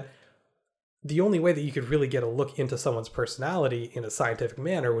that the only way that you could really get a look into someone's personality in a scientific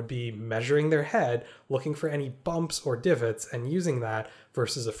manner would be measuring their head, looking for any bumps or divots, and using that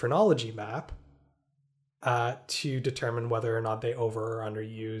versus a phrenology map to determine whether or not they over or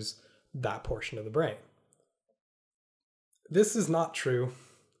underuse that portion of the brain. This is not true.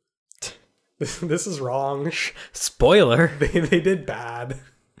 This is wrong. Spoiler. They did bad.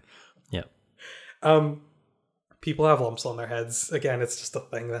 Yeah. People have lumps on their heads. Again, it's just a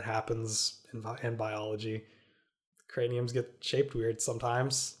thing that happens in biology. Craniums get shaped weird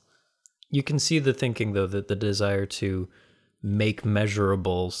sometimes. You can see the thinking, though, that the desire to make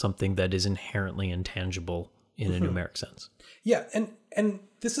measurable something that is inherently intangible in a numeric sense. Yeah, and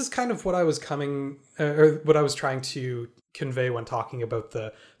this is kind of what I was what I was trying to convey when talking about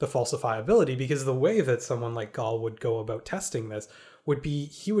the falsifiability, because the way that someone like Gall would go about testing this would be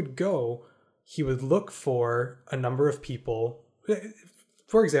he would look for a number of people.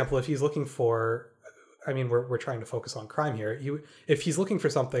 For example, if he's looking for, I mean, we're trying to focus on crime here. If he's looking for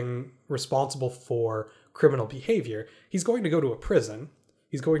something responsible for criminal behavior, he's going to go to a prison.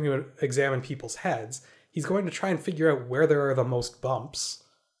 He's going to examine people's heads. He's going to try and figure out where there are the most bumps,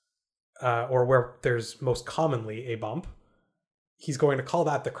 or where there's most commonly a bump. He's going to call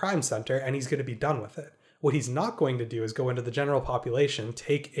that the crime center, and he's going to be done with it. What he's not going to do is go into the general population,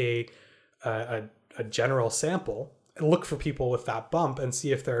 take a general sample, and look for people with that bump and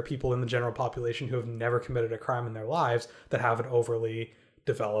see if there are people in the general population who have never committed a crime in their lives that have an overly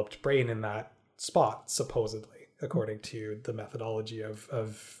developed brain in that spot, supposedly, according to the methodology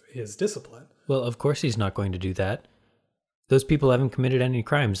of his discipline. Well, of course he's not going to do that. Those people haven't committed any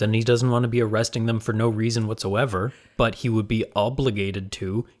crimes, and he doesn't want to be arresting them for no reason whatsoever, but he would be obligated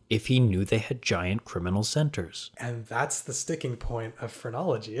to if he knew they had giant criminal centers. And that's the sticking point of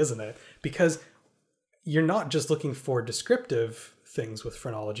phrenology, isn't it? Because you're not just looking for descriptive things with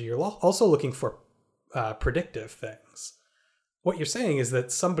phrenology, you're also looking for predictive things. What you're saying is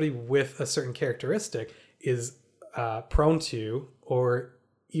that somebody with a certain characteristic is prone to or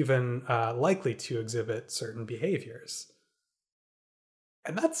even likely to exhibit certain behaviors.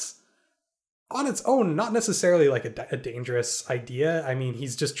 And that's on its own not necessarily like a dangerous idea. I mean,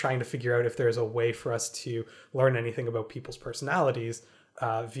 he's just trying to figure out if there's a way for us to learn anything about people's personalities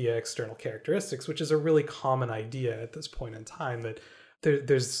via external characteristics, which is a really common idea at this point in time, that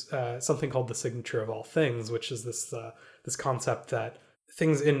there's something called the signature of all things, which is this concept that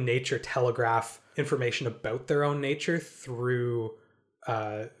things in nature telegraph information about their own nature through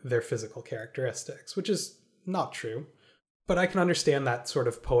their physical characteristics, which is not true. But I can understand that sort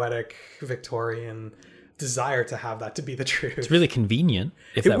of poetic Victorian desire to have that to be the truth. It's really convenient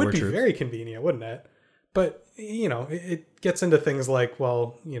if that were true. It would be very convenient, wouldn't it? But, it gets into things like,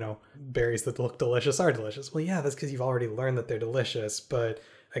 well, berries that look delicious are delicious. Well, yeah, that's because you've already learned that they're delicious. But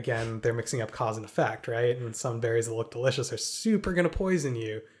again, they're mixing up cause and effect, right? And some berries that look delicious are super going to poison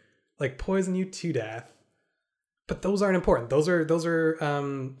you, like poison you to death. But those aren't important. Those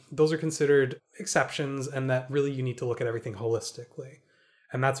are considered exceptions, and that really you need to look at everything holistically.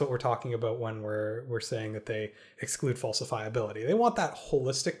 And that's what we're talking about when we're saying that they exclude falsifiability. They want that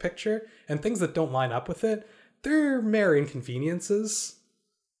holistic picture, and things that don't line up with it, they're mere inconveniences.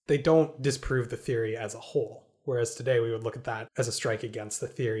 They don't disprove the theory as a whole. Whereas today we would look at that as a strike against the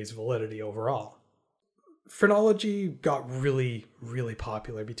theory's validity overall. Phrenology got really, really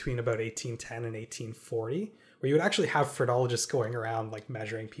popular between about 1810 and 1840, where you would actually have phrenologists going around like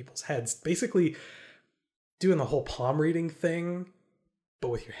measuring people's heads, basically doing the whole palm reading thing, but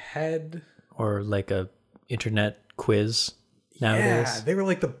with your head. Or like a internet quiz nowadays. Yeah, they were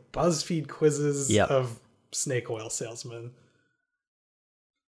like the BuzzFeed quizzes of snake oil salesmen.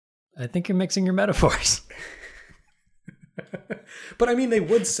 I think you're mixing your metaphors. But I mean, they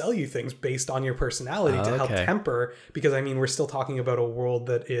would sell you things based on your personality to help temper, because I mean, we're still talking about a world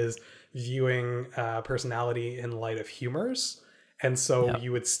that is viewing personality in light of humors. And so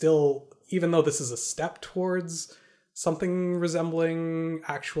you would still, even though this is a step towards something resembling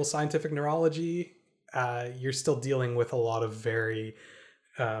actual scientific neurology, you're still dealing with a lot of very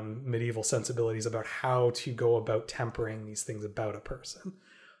medieval sensibilities about how to go about tempering these things about a person.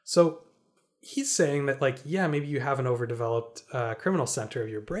 So he's saying that, like, yeah, maybe you have an overdeveloped criminal center of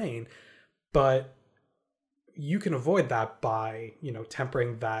your brain, but you can avoid that by,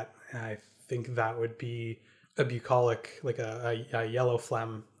 tempering that. And I think that would be a bucolic, like a yellow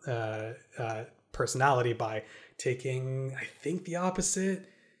phlegm personality, by taking, I think the opposite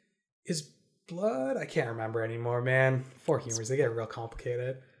is blood. I can't remember anymore, man. For humors, they get real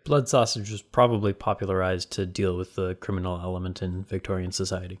complicated. Blood sausage was probably popularized to deal with the criminal element in Victorian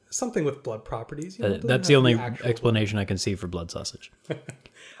society. Something with blood properties. That's the only explanation I can see for blood sausage.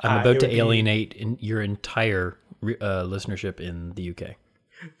 I'm about to alienate your entire listenership in the UK.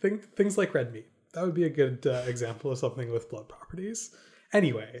 Things like red meat. That would be a good example of something with blood properties.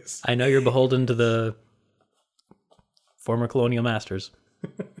 Anyways. I know you're beholden to the former colonial masters.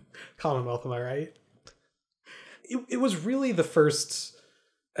 Commonwealth, am I right? It was really the first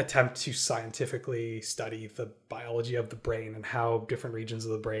attempt to scientifically study the biology of the brain and how different regions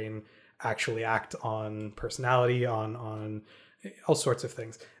of the brain actually act on personality, on all sorts of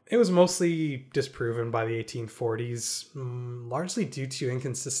things. It was mostly disproven by the 1840s, largely due to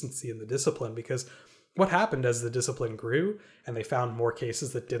inconsistency in the discipline, because what happened as the discipline grew and they found more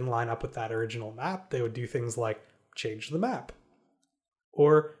cases that didn't line up with that original map, they would do things like change the map,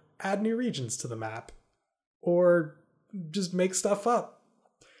 or add new regions to the map, or just make stuff up.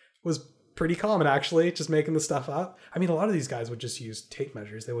 It was pretty common, actually, just making the stuff up. I mean, a lot of these guys would just use tape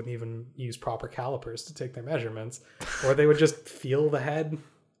measures. They wouldn't even use proper calipers to take their measurements, or they would just feel the head.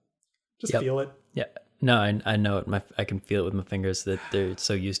 Just feel it. Yeah. No, I know it. I can feel it with my fingers that they're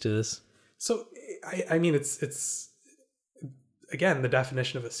so used to this. So, I mean, it's again, the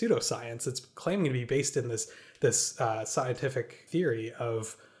definition of a pseudoscience. It's claiming to be based in this scientific theory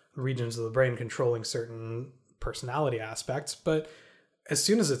of regions of the brain controlling certain personality aspects, but as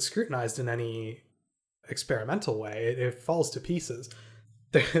soon as it's scrutinized in any experimental way, it falls to pieces.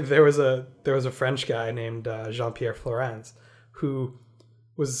 There was a French guy named Jean-Pierre Flourens who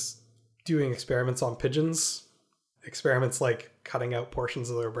was doing experiments on pigeons, experiments like cutting out portions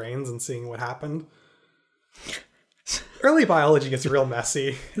of their brains and seeing what happened. Early biology gets real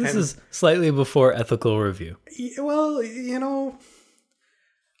messy. This is slightly before ethical review. Well,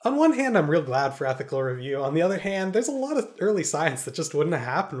 on one hand, I'm real glad for ethical review. On the other hand, there's a lot of early science that just wouldn't have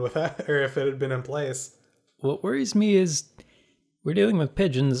happened with that, or if it had been in place. What worries me is we're dealing with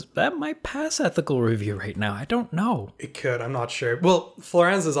pigeons. That might pass ethical review right now. I don't know. It could. I'm not sure. Well,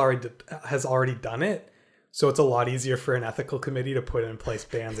 Flourens has already done it, so it's a lot easier for an ethical committee to put in place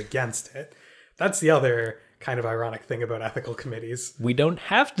bans against it. That's the other kind of ironic thing about ethical committees. We don't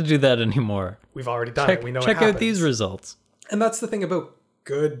have to do that anymore. We've already done it. We know. Check out these results. And that's the thing about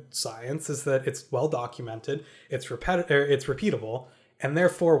good science, is that it's well documented, it's repeatable, and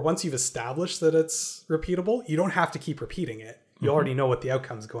therefore once you've established that it's repeatable, you don't have to keep repeating it. You already know what the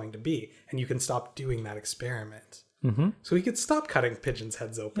outcome is going to be, and you can stop doing that experiment. So we could stop cutting pigeons'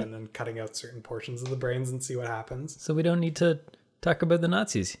 heads open and cutting out certain portions of the brains and see what happens. So we don't need to talk about the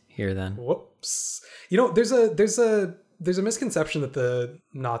Nazis here then. Whoops. There's a there's a misconception that the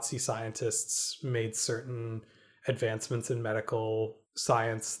Nazi scientists made certain advancements in medical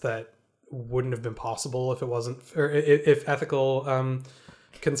science that wouldn't have been possible if it wasn't, or if ethical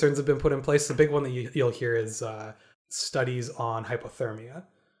concerns have been put in place. The big one that you'll hear is studies on hypothermia.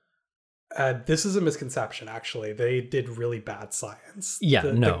 This is a misconception, actually. They did really bad science. Yeah,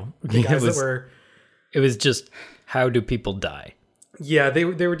 the guys it was just, how do people die? Yeah, they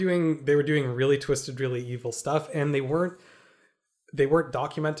were doing really twisted, really evil stuff, and they weren't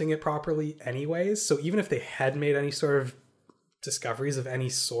documenting it properly anyways. So even if they had made any sort of discoveries of any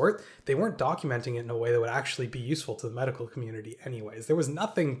sort, they weren't documenting it in a way that would actually be useful to the medical community anyways. There was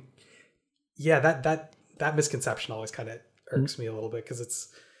nothing. Yeah, that misconception always kind of irks me a little bit, because it's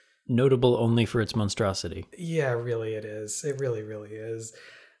notable only for its monstrosity. Yeah, really it is. It really, really is.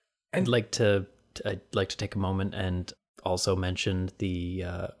 And I'd like to take a moment and also mention the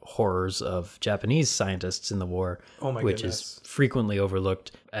horrors of Japanese scientists in the war, oh my which goodness. is frequently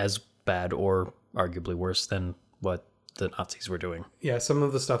overlooked as bad or arguably worse than what the Nazis were doing. Yeah, some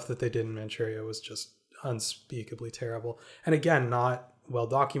of the stuff that they did in Manchuria was just unspeakably terrible. And again, not well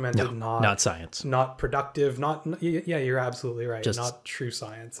documented, not science, not productive, yeah, you're absolutely right. Just not true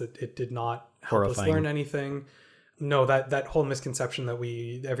science. It did not help horrifying. us learn anything. No, that whole misconception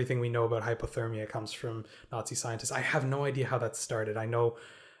that everything we know about hypothermia comes from Nazi scientists. I have no idea how that started. I know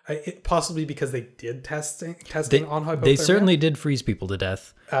possibly because they did testing on hypothermia. They certainly did freeze people to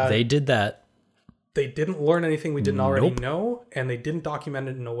death. They did that. They didn't learn anything we didn't already know, and they didn't document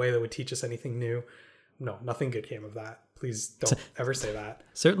it in a way that would teach us anything new. No, nothing good came of that. Please don't ever say that.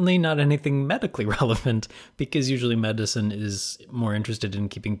 Certainly not anything medically relevant, because usually medicine is more interested in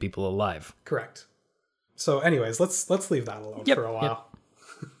keeping people alive. Correct. So anyways, let's leave that alone for a while.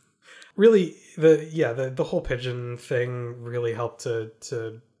 Yep. Really, the whole pigeon thing really helped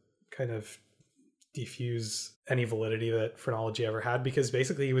to kind of defuse any validity that phrenology ever had, because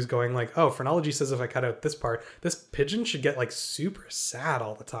basically he was going like, oh, phrenology says if I cut out this part, this pigeon should get like super sad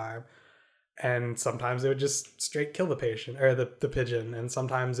all the time. And sometimes it would just straight kill the patient or the pigeon. And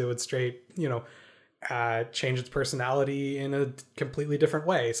sometimes it would straight, change its personality in a completely different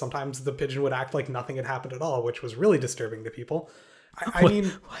way. Sometimes the pigeon would act like nothing had happened at all, which was really disturbing to people. I mean,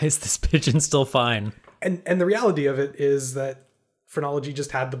 why is this pigeon still fine? And the reality of it is that phrenology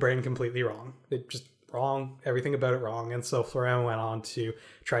just had the brain completely wrong. It just wrong, everything about it wrong. And so Florin went on to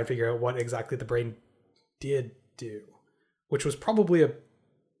try and figure out what exactly the brain did do, which was probably a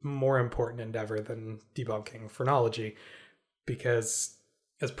more important endeavor than debunking phrenology, because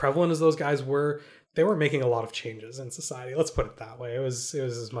as prevalent as those guys were, they were making a lot of changes in society. Let's put it that way. It was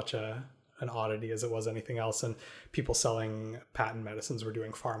as much an oddity as it was anything else, and people selling patent medicines were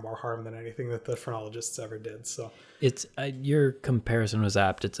doing far more harm than anything that the phrenologists ever did. So it's your comparison was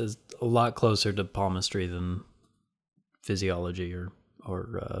apt. It's a lot closer to palmistry than physiology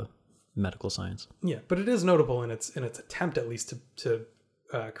or medical science. Yeah, but it is notable in its attempt, at least, to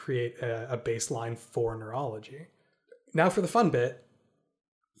create a baseline for neurology. Now for the fun bit,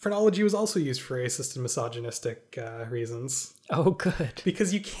 phrenology was also used for racist and misogynistic reasons. Oh, good.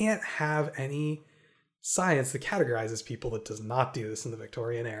 Because you can't have any science that categorizes people that does not do this in the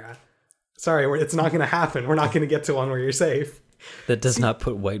Victorian era. Sorry, it's not going to happen. We're not going to get to one where you're safe. That does not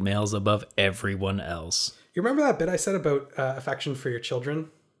put white males above everyone else. You remember that bit I said about affection for your children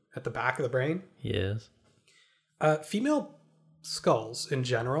at the back of the brain? Yes. Female skulls in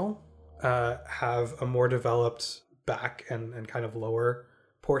general have a more developed back and kind of lower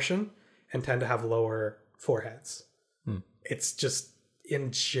portion, and tend to have lower foreheads. It's just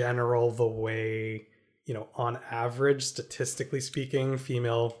in general the way, on average, statistically speaking,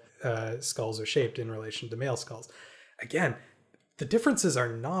 female skulls are shaped in relation to male skulls. Again, the differences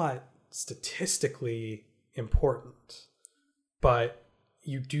are not statistically important, but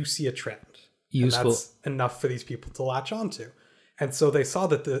you do see a trend. Useful. And that's enough for these people to latch onto. And so they saw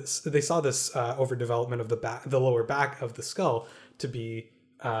this overdevelopment of the lower back of the skull to be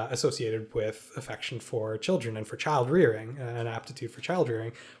associated with affection for children and for child rearing, an aptitude for child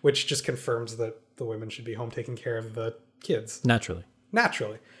rearing, which just confirms that the women should be home taking care of the kids. Naturally.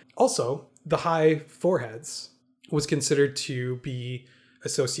 Also, the high foreheads was considered to be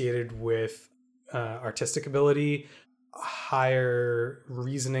associated with artistic ability, higher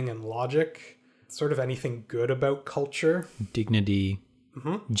reasoning and logic, sort of anything good about culture. Dignity,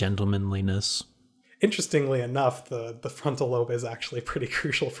 gentlemanliness. Interestingly enough, the frontal lobe is actually pretty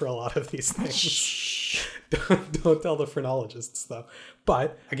crucial for a lot of these things. Don't tell the phrenologists, though.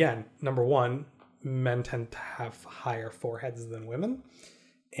 But again, number one, men tend to have higher foreheads than women.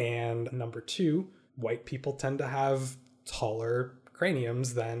 And number two, white people tend to have taller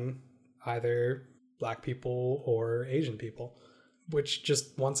craniums than either Black people or Asian people, which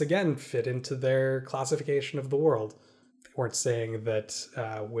just once again fit into their classification of the world. They weren't saying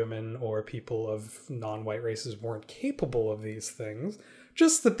that women or people of non-white races weren't capable of these things,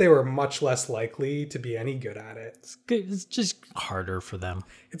 just that they were much less likely to be any good at it. It's just harder for them.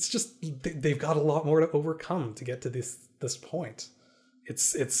 It's just they've got a lot more to overcome to get to this point.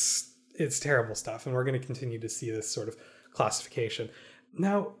 It's terrible stuff, and we're going to continue to see this sort of classification.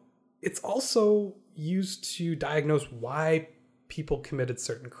 Now, it's also used to diagnose why people committed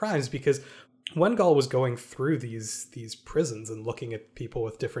certain crimes, because when Gall was going through these prisons and looking at people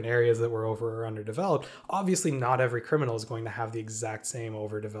with different areas that were over or underdeveloped, obviously not every criminal is going to have the exact same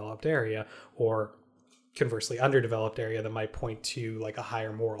overdeveloped area, or conversely underdeveloped area that might point to like a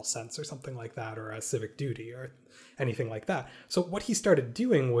higher moral sense or something like that, or a civic duty or anything like that. So what he started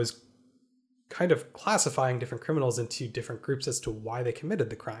doing was kind of classifying different criminals into different groups as to why they committed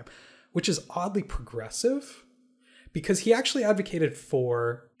the crime, which is oddly progressive, because he actually advocated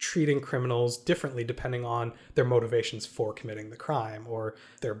for treating criminals differently depending on their motivations for committing the crime, or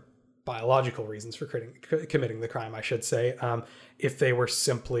their biological reasons for committing the crime, I should say. If they were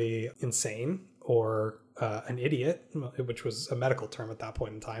simply insane or an idiot, which was a medical term at that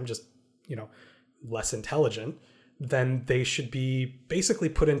point in time, just, less intelligent, then they should be basically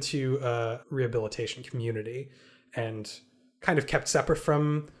put into a rehabilitation community and kind of kept separate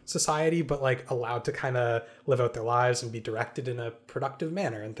from society, but like allowed to kind of live out their lives and be directed in a productive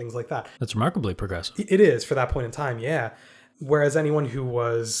manner and things like that. That's remarkably progressive. It is for that point in time, yeah. Whereas anyone who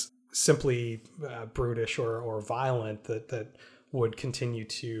was simply brutish or violent that would continue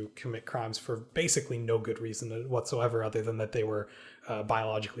to commit crimes for basically no good reason whatsoever, other than that they were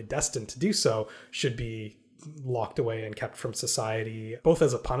biologically destined to do so, should be locked away and kept from society, both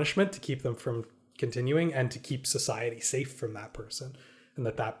as a punishment to keep them from continuing and to keep society safe from that person, and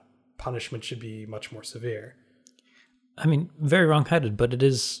that punishment should be much more severe. I mean, very wrong-headed, but it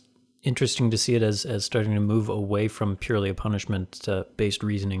is interesting to see it as starting to move away from purely a punishment-based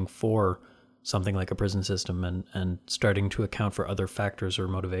reasoning for something like a prison system, and starting to account for other factors or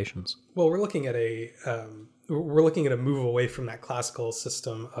motivations. Well, we're looking at a move away from that classical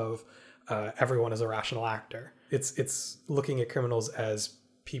system of everyone is a rational actor. It's looking at criminals as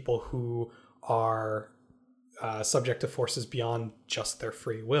people who are subject to forces beyond just their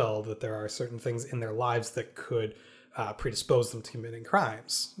free will, that there are certain things in their lives that could predispose them to committing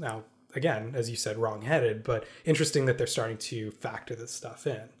crimes. Now, again, as you said, wrong-headed, but interesting that they're starting to factor this stuff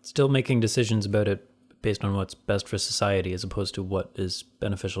in. Still making decisions about it based on what's best for society as opposed to what is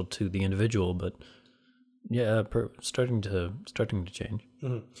beneficial to the individual, but yeah, starting to change.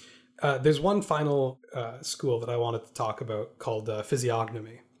 Mm-hmm. There's one final school that I wanted to talk about called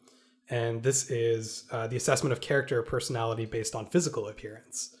physiognomy. And this is the assessment of character or personality based on physical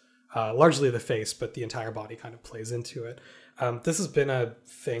appearance. Largely the face, but the entire body kind of plays into it. This has been a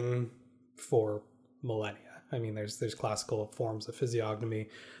thing for millennia. I mean, there's classical forms of physiognomy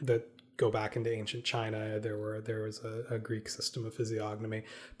that go back into ancient China. There was a Greek system of physiognomy,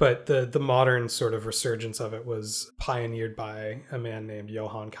 but the modern sort of resurgence of it was pioneered by a man named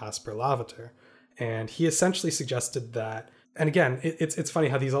Johann Caspar Lavater, and he essentially suggested that. And again, it's funny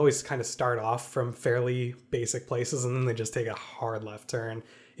how these always kind of start off from fairly basic places, and then they just take a hard left turn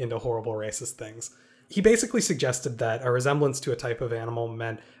into horrible racist things. He basically suggested that a resemblance to a type of animal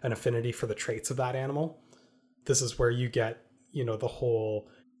meant an affinity for the traits of that animal. This is where you get, the whole,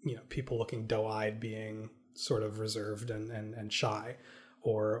 people looking doe-eyed being sort of reserved and shy,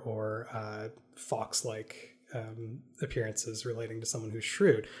 or fox-like appearances relating to someone who's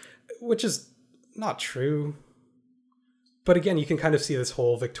shrewd, which is not true. But again, you can kind of see this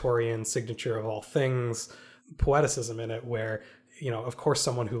whole Victorian signature of all things poeticism in it, where, of course,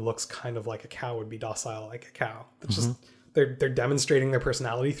 someone who looks kind of like a cow would be docile like a cow. It's just they're demonstrating their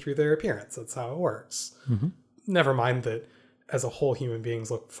personality through their appearance. That's how it works. Mm-hmm. Never mind that as a whole, human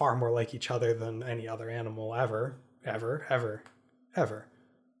beings look far more like each other than any other animal ever.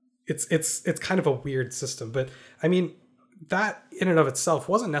 It's kind of a weird system, but I mean, that in and of itself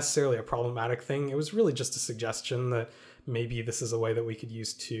wasn't necessarily a problematic thing. It was really just a suggestion that maybe this is a way that we could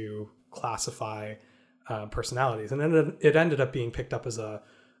use to classify personalities. And it ended up being picked up as a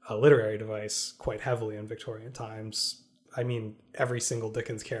literary device quite heavily in Victorian times. I mean, every single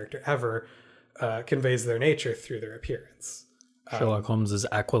Dickens character ever conveys their nature through their appearance. Sherlock Holmes's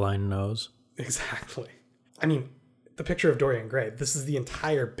aquiline nose. Exactly. I mean, the Picture of Dorian Gray, this is the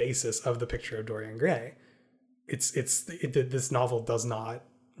entire basis of the Picture of Dorian Gray. This novel does not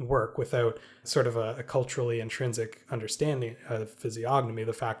work without sort of a culturally intrinsic understanding of physiognomy,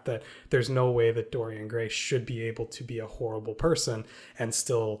 the fact that there's no way that Dorian Gray should be able to be a horrible person and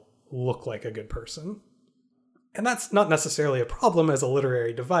still look like a good person. And that's not necessarily a problem as a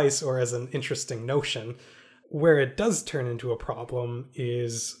literary device or as an interesting notion. Where it does turn into a problem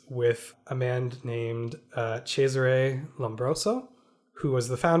is with a man named Cesare Lombroso, who was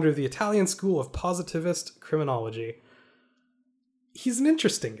the founder of the Italian school of positivist criminology. He's an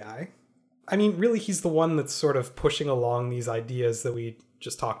interesting guy. I mean, really, he's the one that's sort of pushing along these ideas that we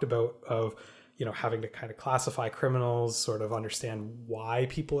just talked about of, having to kind of classify criminals, sort of understand why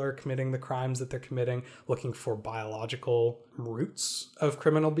people are committing the crimes that they're committing, looking for biological roots of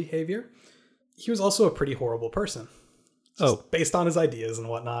criminal behavior. He was also a pretty horrible person. Based on his ideas and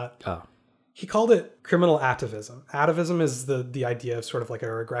whatnot. Oh. He called it criminal atavism. Atavism is the idea of sort of like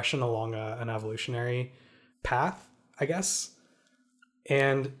a regression along an evolutionary path, I guess.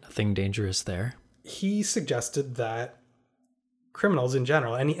 And nothing dangerous there. He suggested that criminals in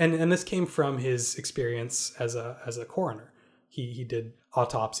general, and this came from his experience as a coroner. He did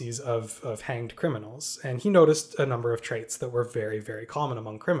autopsies of hanged criminals, and he noticed a number of traits that were very, very common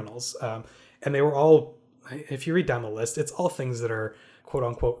among criminals. And they were all, if you read down the list, it's all things that are quote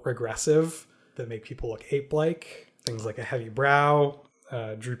unquote regressive, that make people look ape-like. Things like a heavy brow,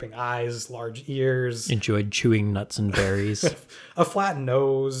 drooping eyes, large ears. Enjoyed chewing nuts and berries. A flat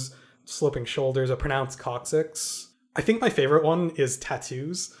nose, sloping shoulders, a pronounced coccyx. I think my favorite one is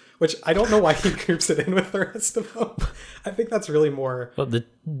tattoos, which I don't know why he groups it in with the rest of them. I think that's really more... Well, the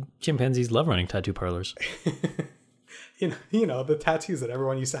chimpanzees love running tattoo parlors. The tattoos that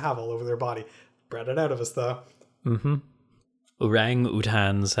everyone used to have all over their body. Bred it out of us, though. Mm-hmm.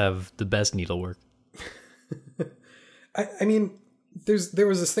 Orang-utans have the best needlework. I mean, there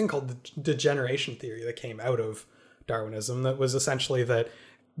was this thing called the degeneration theory that came out of Darwinism that was essentially that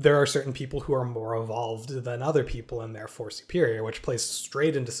there are certain people who are more evolved than other people and therefore superior, which plays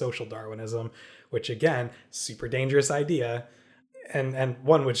straight into social Darwinism, which again, super dangerous idea, and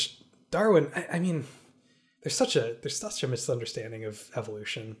one which Darwin, I mean, there's such a misunderstanding of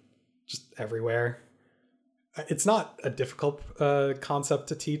evolution just everywhere. It's not a difficult concept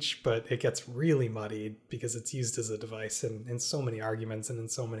to teach, but it gets really muddied because it's used as a device in so many arguments and in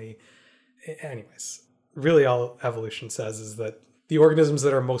so many... Anyways, really all evolution says is that the organisms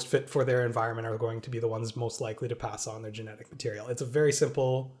that are most fit for their environment are going to be the ones most likely to pass on their genetic material. It's a very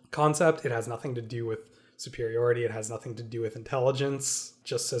simple concept. It has nothing to do with superiority. It has nothing to do with intelligence,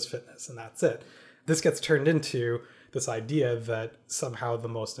 just says fitness, and that's it. This gets turned into this idea that somehow the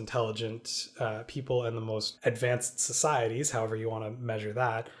most intelligent people and the most advanced societies, however you want to measure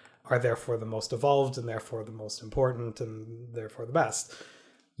that, are therefore the most evolved and therefore the most important and therefore the best.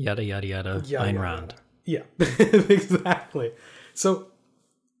 Yada, yada, yada. Ayn Rand. Yeah, exactly. So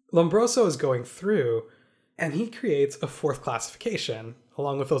Lombroso is going through and he creates a fourth classification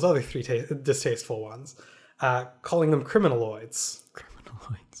along with those other three distasteful ones, calling them criminaloids.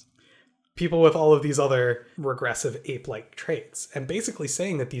 Criminaloids. People with all of these other regressive ape-like traits, and basically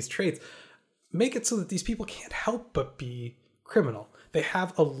saying that these traits make it so that these people can't help but be criminal. They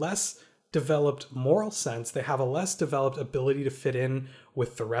have a less developed moral sense. They have a less developed ability to fit in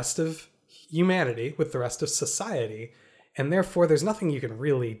with the rest of humanity, with the rest of society, and therefore there's nothing you can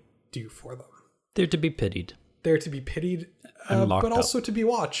really do for them. They're to be pitied. They're to be pitied, but also to be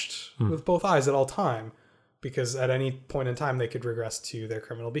watched with both eyes at all time, because at any point in time they could regress to their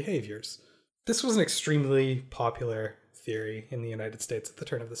criminal behaviors. This was an extremely popular theory in the United States at the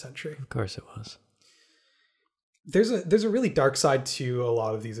turn of the century. Of course it was. There's a really dark side to a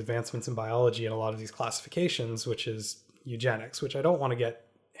lot of these advancements in biology and a lot of these classifications, which is eugenics, which I don't want to get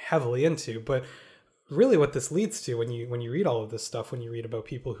heavily into, but really what this leads to when you read all of this stuff, when you read about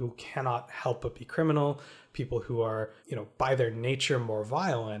people who cannot help but be criminal, people who are, by their nature more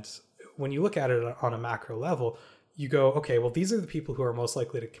violent, when you look at it on a macro level, you go, okay, well, these are the people who are most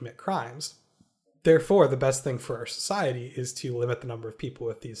likely to commit crimes. Therefore, the best thing for our society is to limit the number of people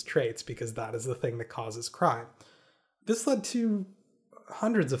with these traits because that is the thing that causes crime. This led to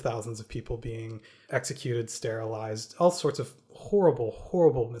hundreds of thousands of people being executed, sterilized, all sorts of horrible,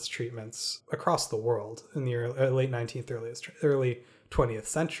 horrible mistreatments across the world in the late 19th, early 20th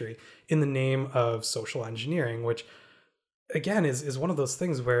century in the name of social engineering, which, again, is one of those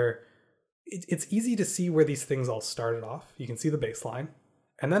things where it's easy to see where these things all started off. You can see the baseline.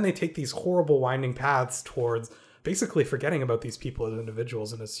 And then they take these horrible winding paths towards basically forgetting about these people as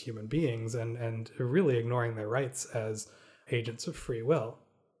individuals and as human beings and really ignoring their rights as agents of free will.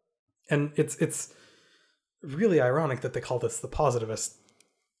 And it's really ironic that they call this the positivist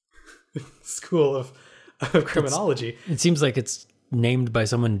school of criminology. It seems like it's named by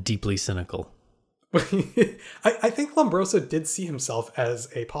someone deeply cynical. I think Lombroso did see himself as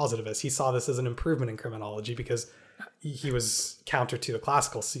a positivist. He saw this as an improvement in criminology because he was counter to the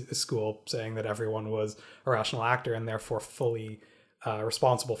classical school, saying that everyone was a rational actor and therefore fully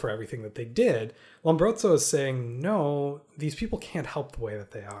responsible for everything that they did. Lombroso is saying, no, these people can't help the way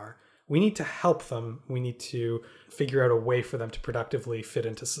that they are. We need to help them. We need to figure out a way for them to productively fit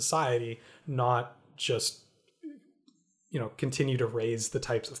into society, not just, continue to raise the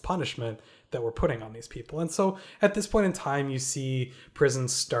types of punishment that we're putting on these people. And so at this point in time, you see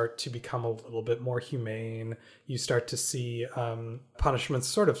prisons start to become a little bit more humane. You start to see punishments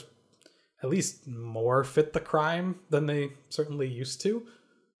sort of at least more fit the crime than they certainly used to.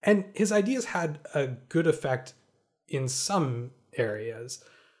 And his ideas had a good effect in some areas.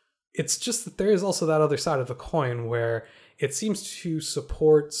 It's just that there is also that other side of the coin where it seems to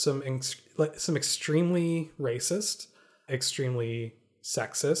support some extremely racist, extremely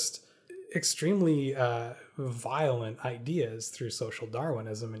sexist, extremely violent ideas through social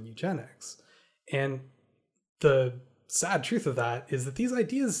Darwinism and eugenics. And the sad truth of that is that these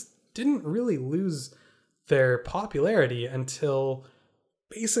ideas didn't really lose their popularity until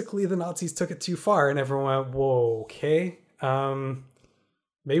basically the Nazis took it too far and everyone went, whoa, okay,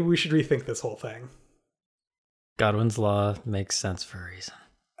 maybe we should rethink this whole thing. Godwin's law makes sense for a reason.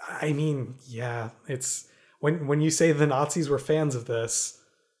 I mean, yeah, it's when you say the Nazis were fans of this,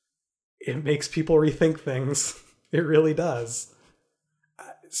 it makes people rethink things. It really does.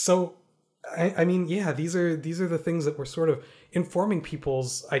 So, I mean, yeah, these are the things that were sort of informing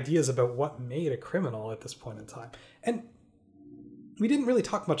people's ideas about what made a criminal at this point in time. And we didn't really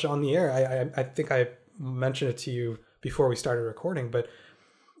talk much on the air. I think I mentioned it to you before we started recording, but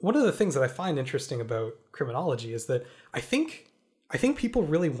one of the things that I find interesting about criminology is that I think people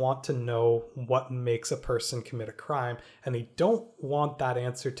really want to know what makes a person commit a crime, and they don't want that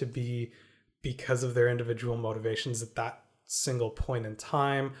answer to be because of their individual motivations at that single point in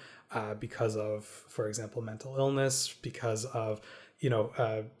time, because of, for example, mental illness, because of,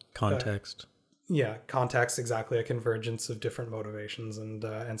 context. Context, exactly, a convergence of different motivations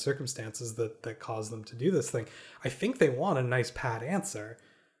and circumstances that cause them to do this thing. I think they want a nice pat answer,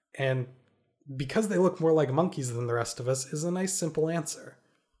 and because they look more like monkeys than the rest of us is a nice simple answer.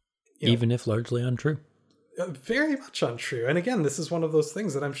 Even if largely untrue. Very much untrue. And again, this is one of those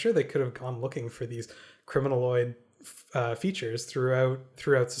things that I'm sure they could have gone looking for these criminaloid features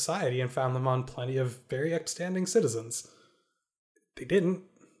throughout society and found them on plenty of very upstanding citizens. They didn't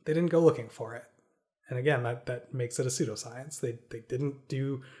go looking for it. And again, that makes it a pseudoscience. They didn't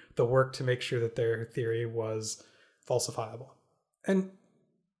do the work to make sure that their theory was falsifiable. And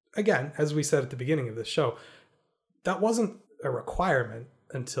again, as we said at the beginning of this show, that wasn't a requirement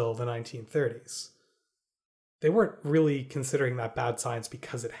until the 1930s. They weren't really considering that bad science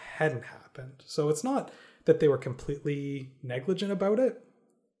because it hadn't happened. So it's not that they were completely negligent about it,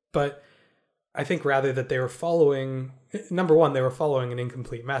 but I think rather that they were following, number one, they were following an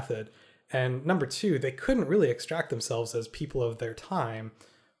incomplete method. And number two, they couldn't really extract themselves as people of their time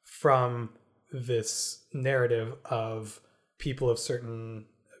from this narrative of people of certain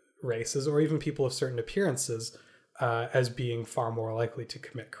races or even people of certain appearances as being far more likely to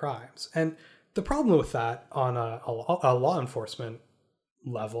commit crimes. And the problem with that on a law enforcement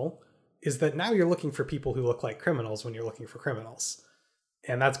level is that now you're looking for people who look like criminals when you're looking for criminals.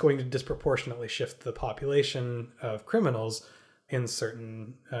 And that's going to disproportionately shift the population of criminals in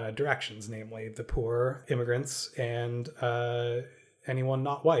certain directions, namely the poor, immigrants, and anyone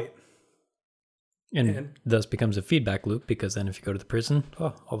not white. And thus becomes a feedback loop, because then if you go to the prison,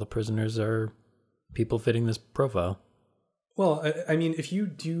 all the prisoners are people fitting this profile. Well, I mean, if you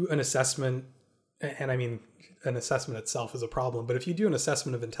do an assessment, and I mean, an assessment itself is a problem, but if you do an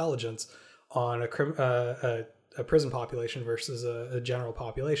assessment of intelligence on a prison population versus a general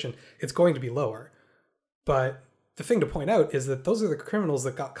population, it's going to be lower. But the thing to point out is that those are the criminals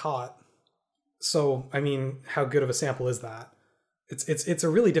that got caught. So, I mean, how good of a sample is that? It's a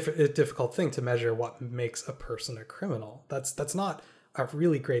really difficult thing to measure what makes a person a criminal. That's not a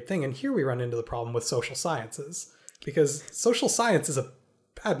really great thing. And here we run into the problem with social sciences, because social science is a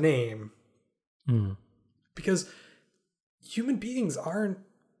bad name. Because human beings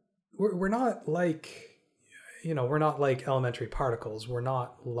we're not like, we're not like elementary particles. We're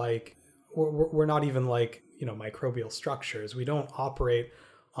not even like, microbial structures. We don't operate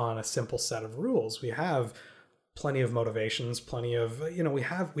on a simple set of rules. We have plenty of motivations, plenty of,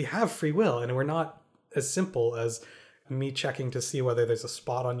 we have free will, and we're not as simple as me checking to see whether there's a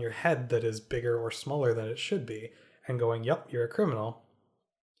spot on your head that is bigger or smaller than it should be and going, yep, you're a criminal.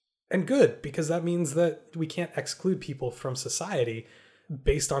 And good, because that means that we can't exclude people from society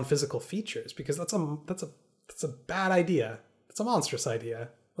based on physical features, because that's a bad idea. It's a monstrous idea.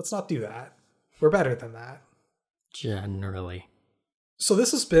 Let's not do that. We're better than that. Generally. So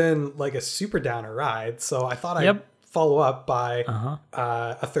this has been like a super downer ride. So I thought I'd Yep. follow up by Uh-huh.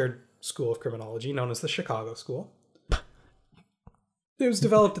 a third school of criminology known as the Chicago School. It was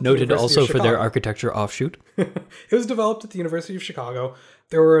developed at the Noted University also of for their Chicago. architecture offshoot. It was developed at the University of Chicago.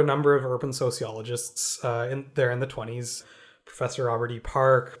 There were a number of urban sociologists in the 20s. Professor Robert E.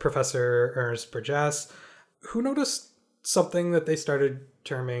 Park, Professor Ernest Burgess, who noticed something that they started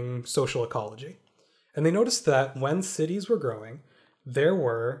terming social ecology. And they noticed that when cities were growing, there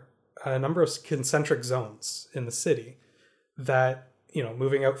were a number of concentric zones in the city that,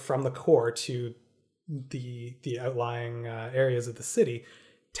 moving out from the core to the outlying areas of the city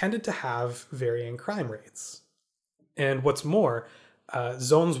tended to have varying crime rates. And what's more,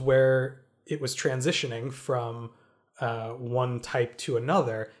 zones where it was transitioning from one type to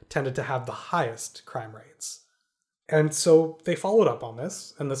another tended to have the highest crime rates. And so they followed up on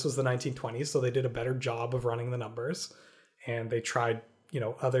this, and this was the 1920s, so they did a better job of running the numbers, and they tried,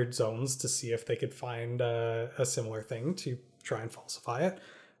 other zones to see if they could find a similar thing to try and falsify it.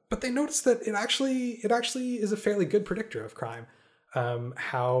 But they noticed that it actually is a fairly good predictor of crime,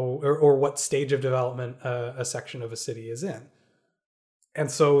 or what stage of development a section of a city is in.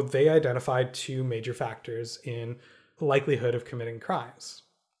 And so they identified two major factors in the likelihood of committing crimes.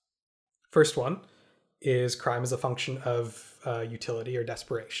 First one is crime as a function of utility or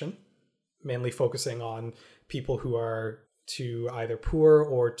desperation, mainly focusing on people who are too either poor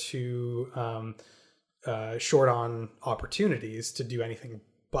or too short on opportunities to do anything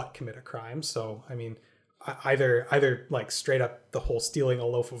but commit a crime. So, I mean, either like straight up the whole stealing a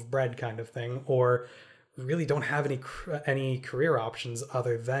loaf of bread kind of thing, or really don't have any career options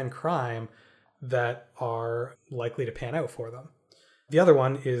other than crime that are likely to pan out for them. The other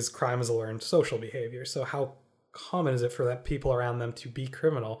one is crime as a learned social behavior. So how common is it for that people around them to be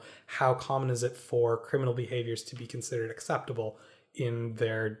criminal? How common is it for criminal behaviors to be considered acceptable in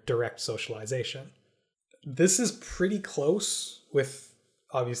their direct socialization? This is pretty close, with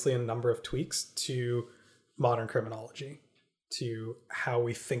obviously a number of tweaks, to modern criminology, to how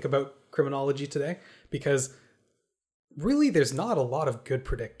we think about criminology today, because really there's not a lot of good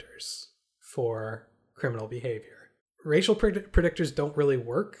predictors for criminal behavior. Racial predictors don't really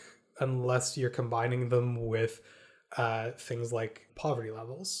work unless you're combining them with things like poverty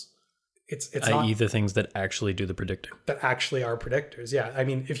levels. It's not i.e. the things that actually do the predicting. that actually are predictors. Yeah, I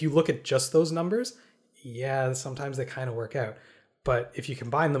mean, if you look at just those numbers, yeah, sometimes they kind of work out. But if you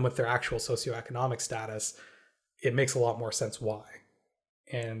combine them with their actual socioeconomic status, it makes a lot more sense why.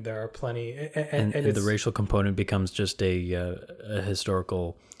 And there are plenty, And the racial component becomes just a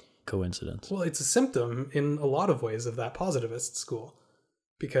historical coincidence. well, it's a symptom in a lot of ways of that positivist school,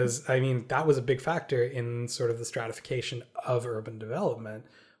 because I mean that was a big factor in sort of the stratification of urban development.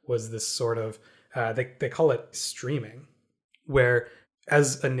 Was this sort of they call it streaming, where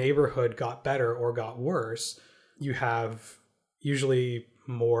as a neighborhood got better or got worse, you have usually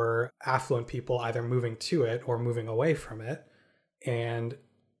more affluent people either moving to it or moving away from it, and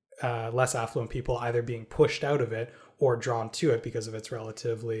less affluent people either being pushed out of it or drawn to it because of its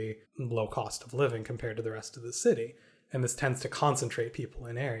relatively low cost of living compared to the rest of the city. And this tends to concentrate people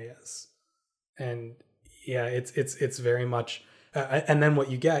in areas. And yeah, it's very much and then what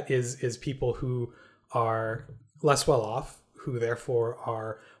you get is people who are less well off, who therefore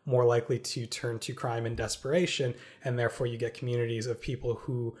are more likely to turn to crime in desperation, and therefore you get communities of people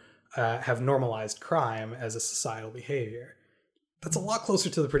who have normalized crime as a societal behavior. That's a lot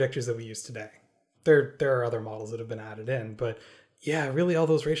closer to the predictors that we use today. There are other models that have been added in, but yeah, really all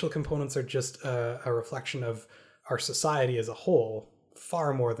those racial components are just a reflection of our society as a whole,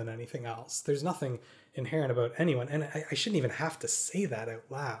 far more than anything else. There's nothing inherent about anyone, and I shouldn't even have to say that out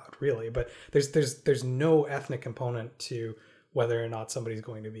loud, really, but there's no ethnic component to whether or not somebody's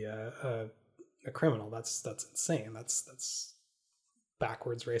going to be a criminal. That's insane. That's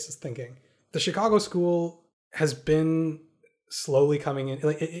backwards racist thinking. The Chicago School has been slowly coming in.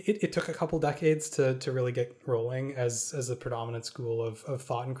 Like it took a couple decades to really get rolling as a predominant school of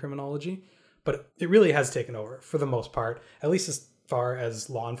thought in criminology, but it really has taken over for the most part, at least as far as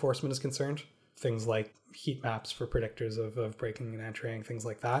law enforcement is concerned. Things like heat maps for predictors of breaking and entering, things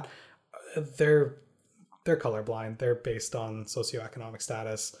like that. They're colorblind. They're based on socioeconomic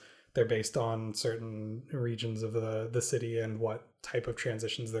status. They're based on certain regions of the city and what type of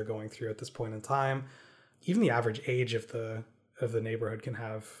transitions they're going through at this point in time. Even the average age of the neighborhood can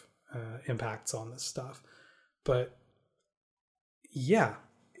have impacts on this stuff. But yeah,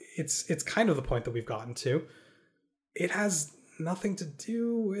 it's kind of the point that we've gotten to. It has nothing to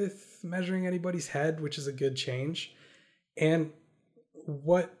do with measuring anybody's head, which is a good change. And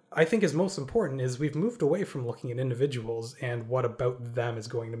what I think is most important is we've moved away from looking at individuals and what about them is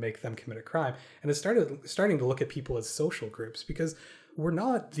going to make them commit a crime, and it's starting to look at people as social groups, because we're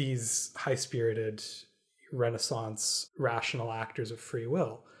not these high-spirited Renaissance rational actors of free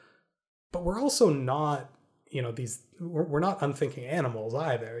will, but we're also not, we're not unthinking animals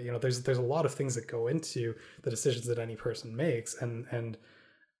either. There's a lot of things that go into the decisions that any person makes, and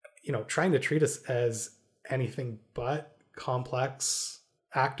trying to treat us as anything but complex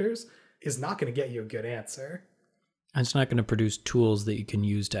actors is not going to get you a good answer. And it's not going to produce tools that you can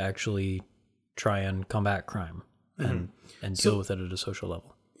use to actually try and combat crime and deal with it at a social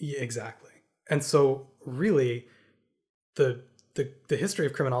level. Yeah, exactly. And so really the history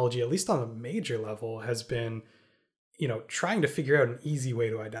of criminology, at least on a major level, has been, trying to figure out an easy way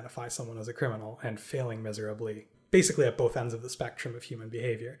to identify someone as a criminal and failing miserably, basically at both ends of the spectrum of human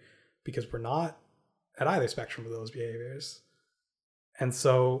behavior, because we're not at either spectrum of those behaviors. And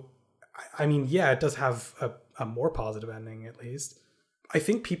so, I mean, yeah, it does have a more positive ending, at least. I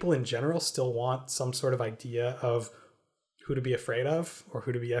think people in general still want some sort of idea of who to be afraid of, or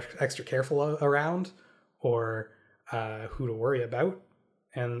who to be extra careful around, or who to worry about.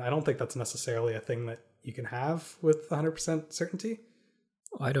 And I don't think that's necessarily a thing that you can have with 100% certainty.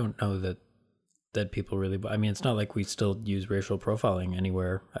 I don't know that people really... I mean, it's not like we still use racial profiling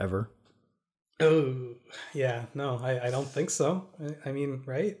anywhere, ever. Oh, yeah, no, I don't think so. I mean,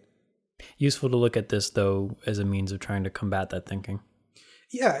 right? Useful to look at this, though, as a means of trying to combat that thinking.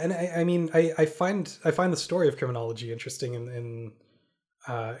 Yeah, and I find the story of criminology interesting in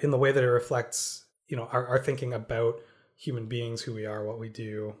the way that it reflects, our thinking about human beings, who we are, what we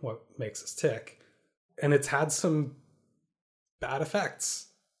do, what makes us tick. And it's had some bad effects,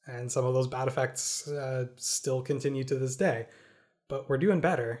 and some of those bad effects still continue to this day. But we're doing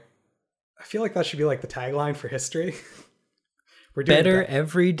better. I feel like that should be like the tagline for history. We're doing better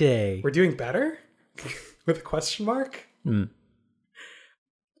every day. We're doing better with a question mark. Mm.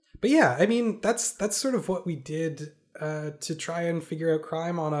 But yeah, I mean, that's sort of what we did to try and figure out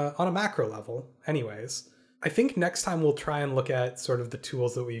crime on a macro level. Anyways, I think next time we'll try and look at sort of the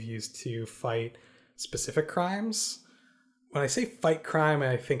tools that we've used to fight specific crimes. When I say fight crime,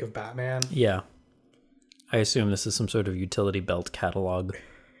 I think of Batman. Yeah. I assume this is some sort of utility belt catalog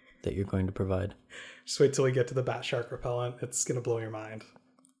that you're going to provide. Just wait till we get to the bat shark repellent. It's going to blow your mind.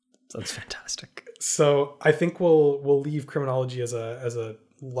 That's fantastic. So I think we'll leave criminology as a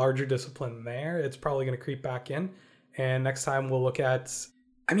larger discipline there. It's probably going to creep back in. And next time we'll look at...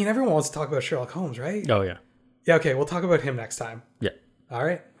 I mean, everyone wants to talk about Sherlock Holmes, right? Oh, yeah. Yeah, okay, we'll talk about him next time. Yeah. All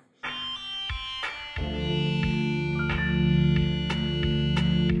right.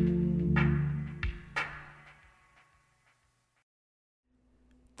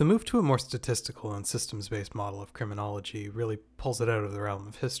 The move to a more statistical and systems-based model of criminology really pulls it out of the realm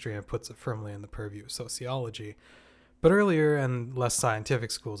of history and puts it firmly in the purview of sociology. But earlier and less scientific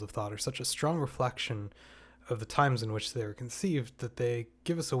schools of thought are such a strong reflection of the times in which they were conceived that they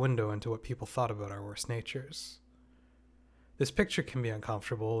give us a window into what people thought about our worst natures. This picture can be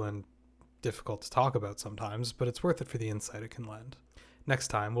uncomfortable and difficult to talk about sometimes, but it's worth it for the insight it can lend. Next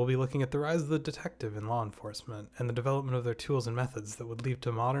time, we'll be looking at the rise of the detective in law enforcement and the development of their tools and methods that would lead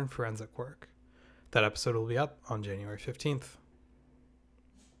to modern forensic work. That episode will be up on January 15th.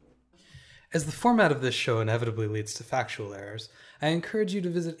 As the format of this show inevitably leads to factual errors, I encourage you to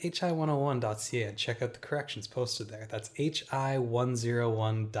visit hi101.ca and check out the corrections posted there. That's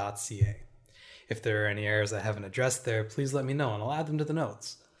hi101.ca. If there are any errors I haven't addressed there, please let me know and I'll add them to the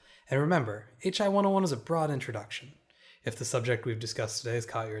notes. And remember, hi101 is a broad introduction. If the subject we've discussed today has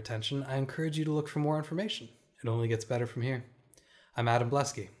caught your attention, I encourage you to look for more information. It only gets better from here. I'm Adam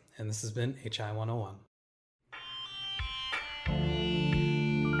Blesky, and this has been hi101.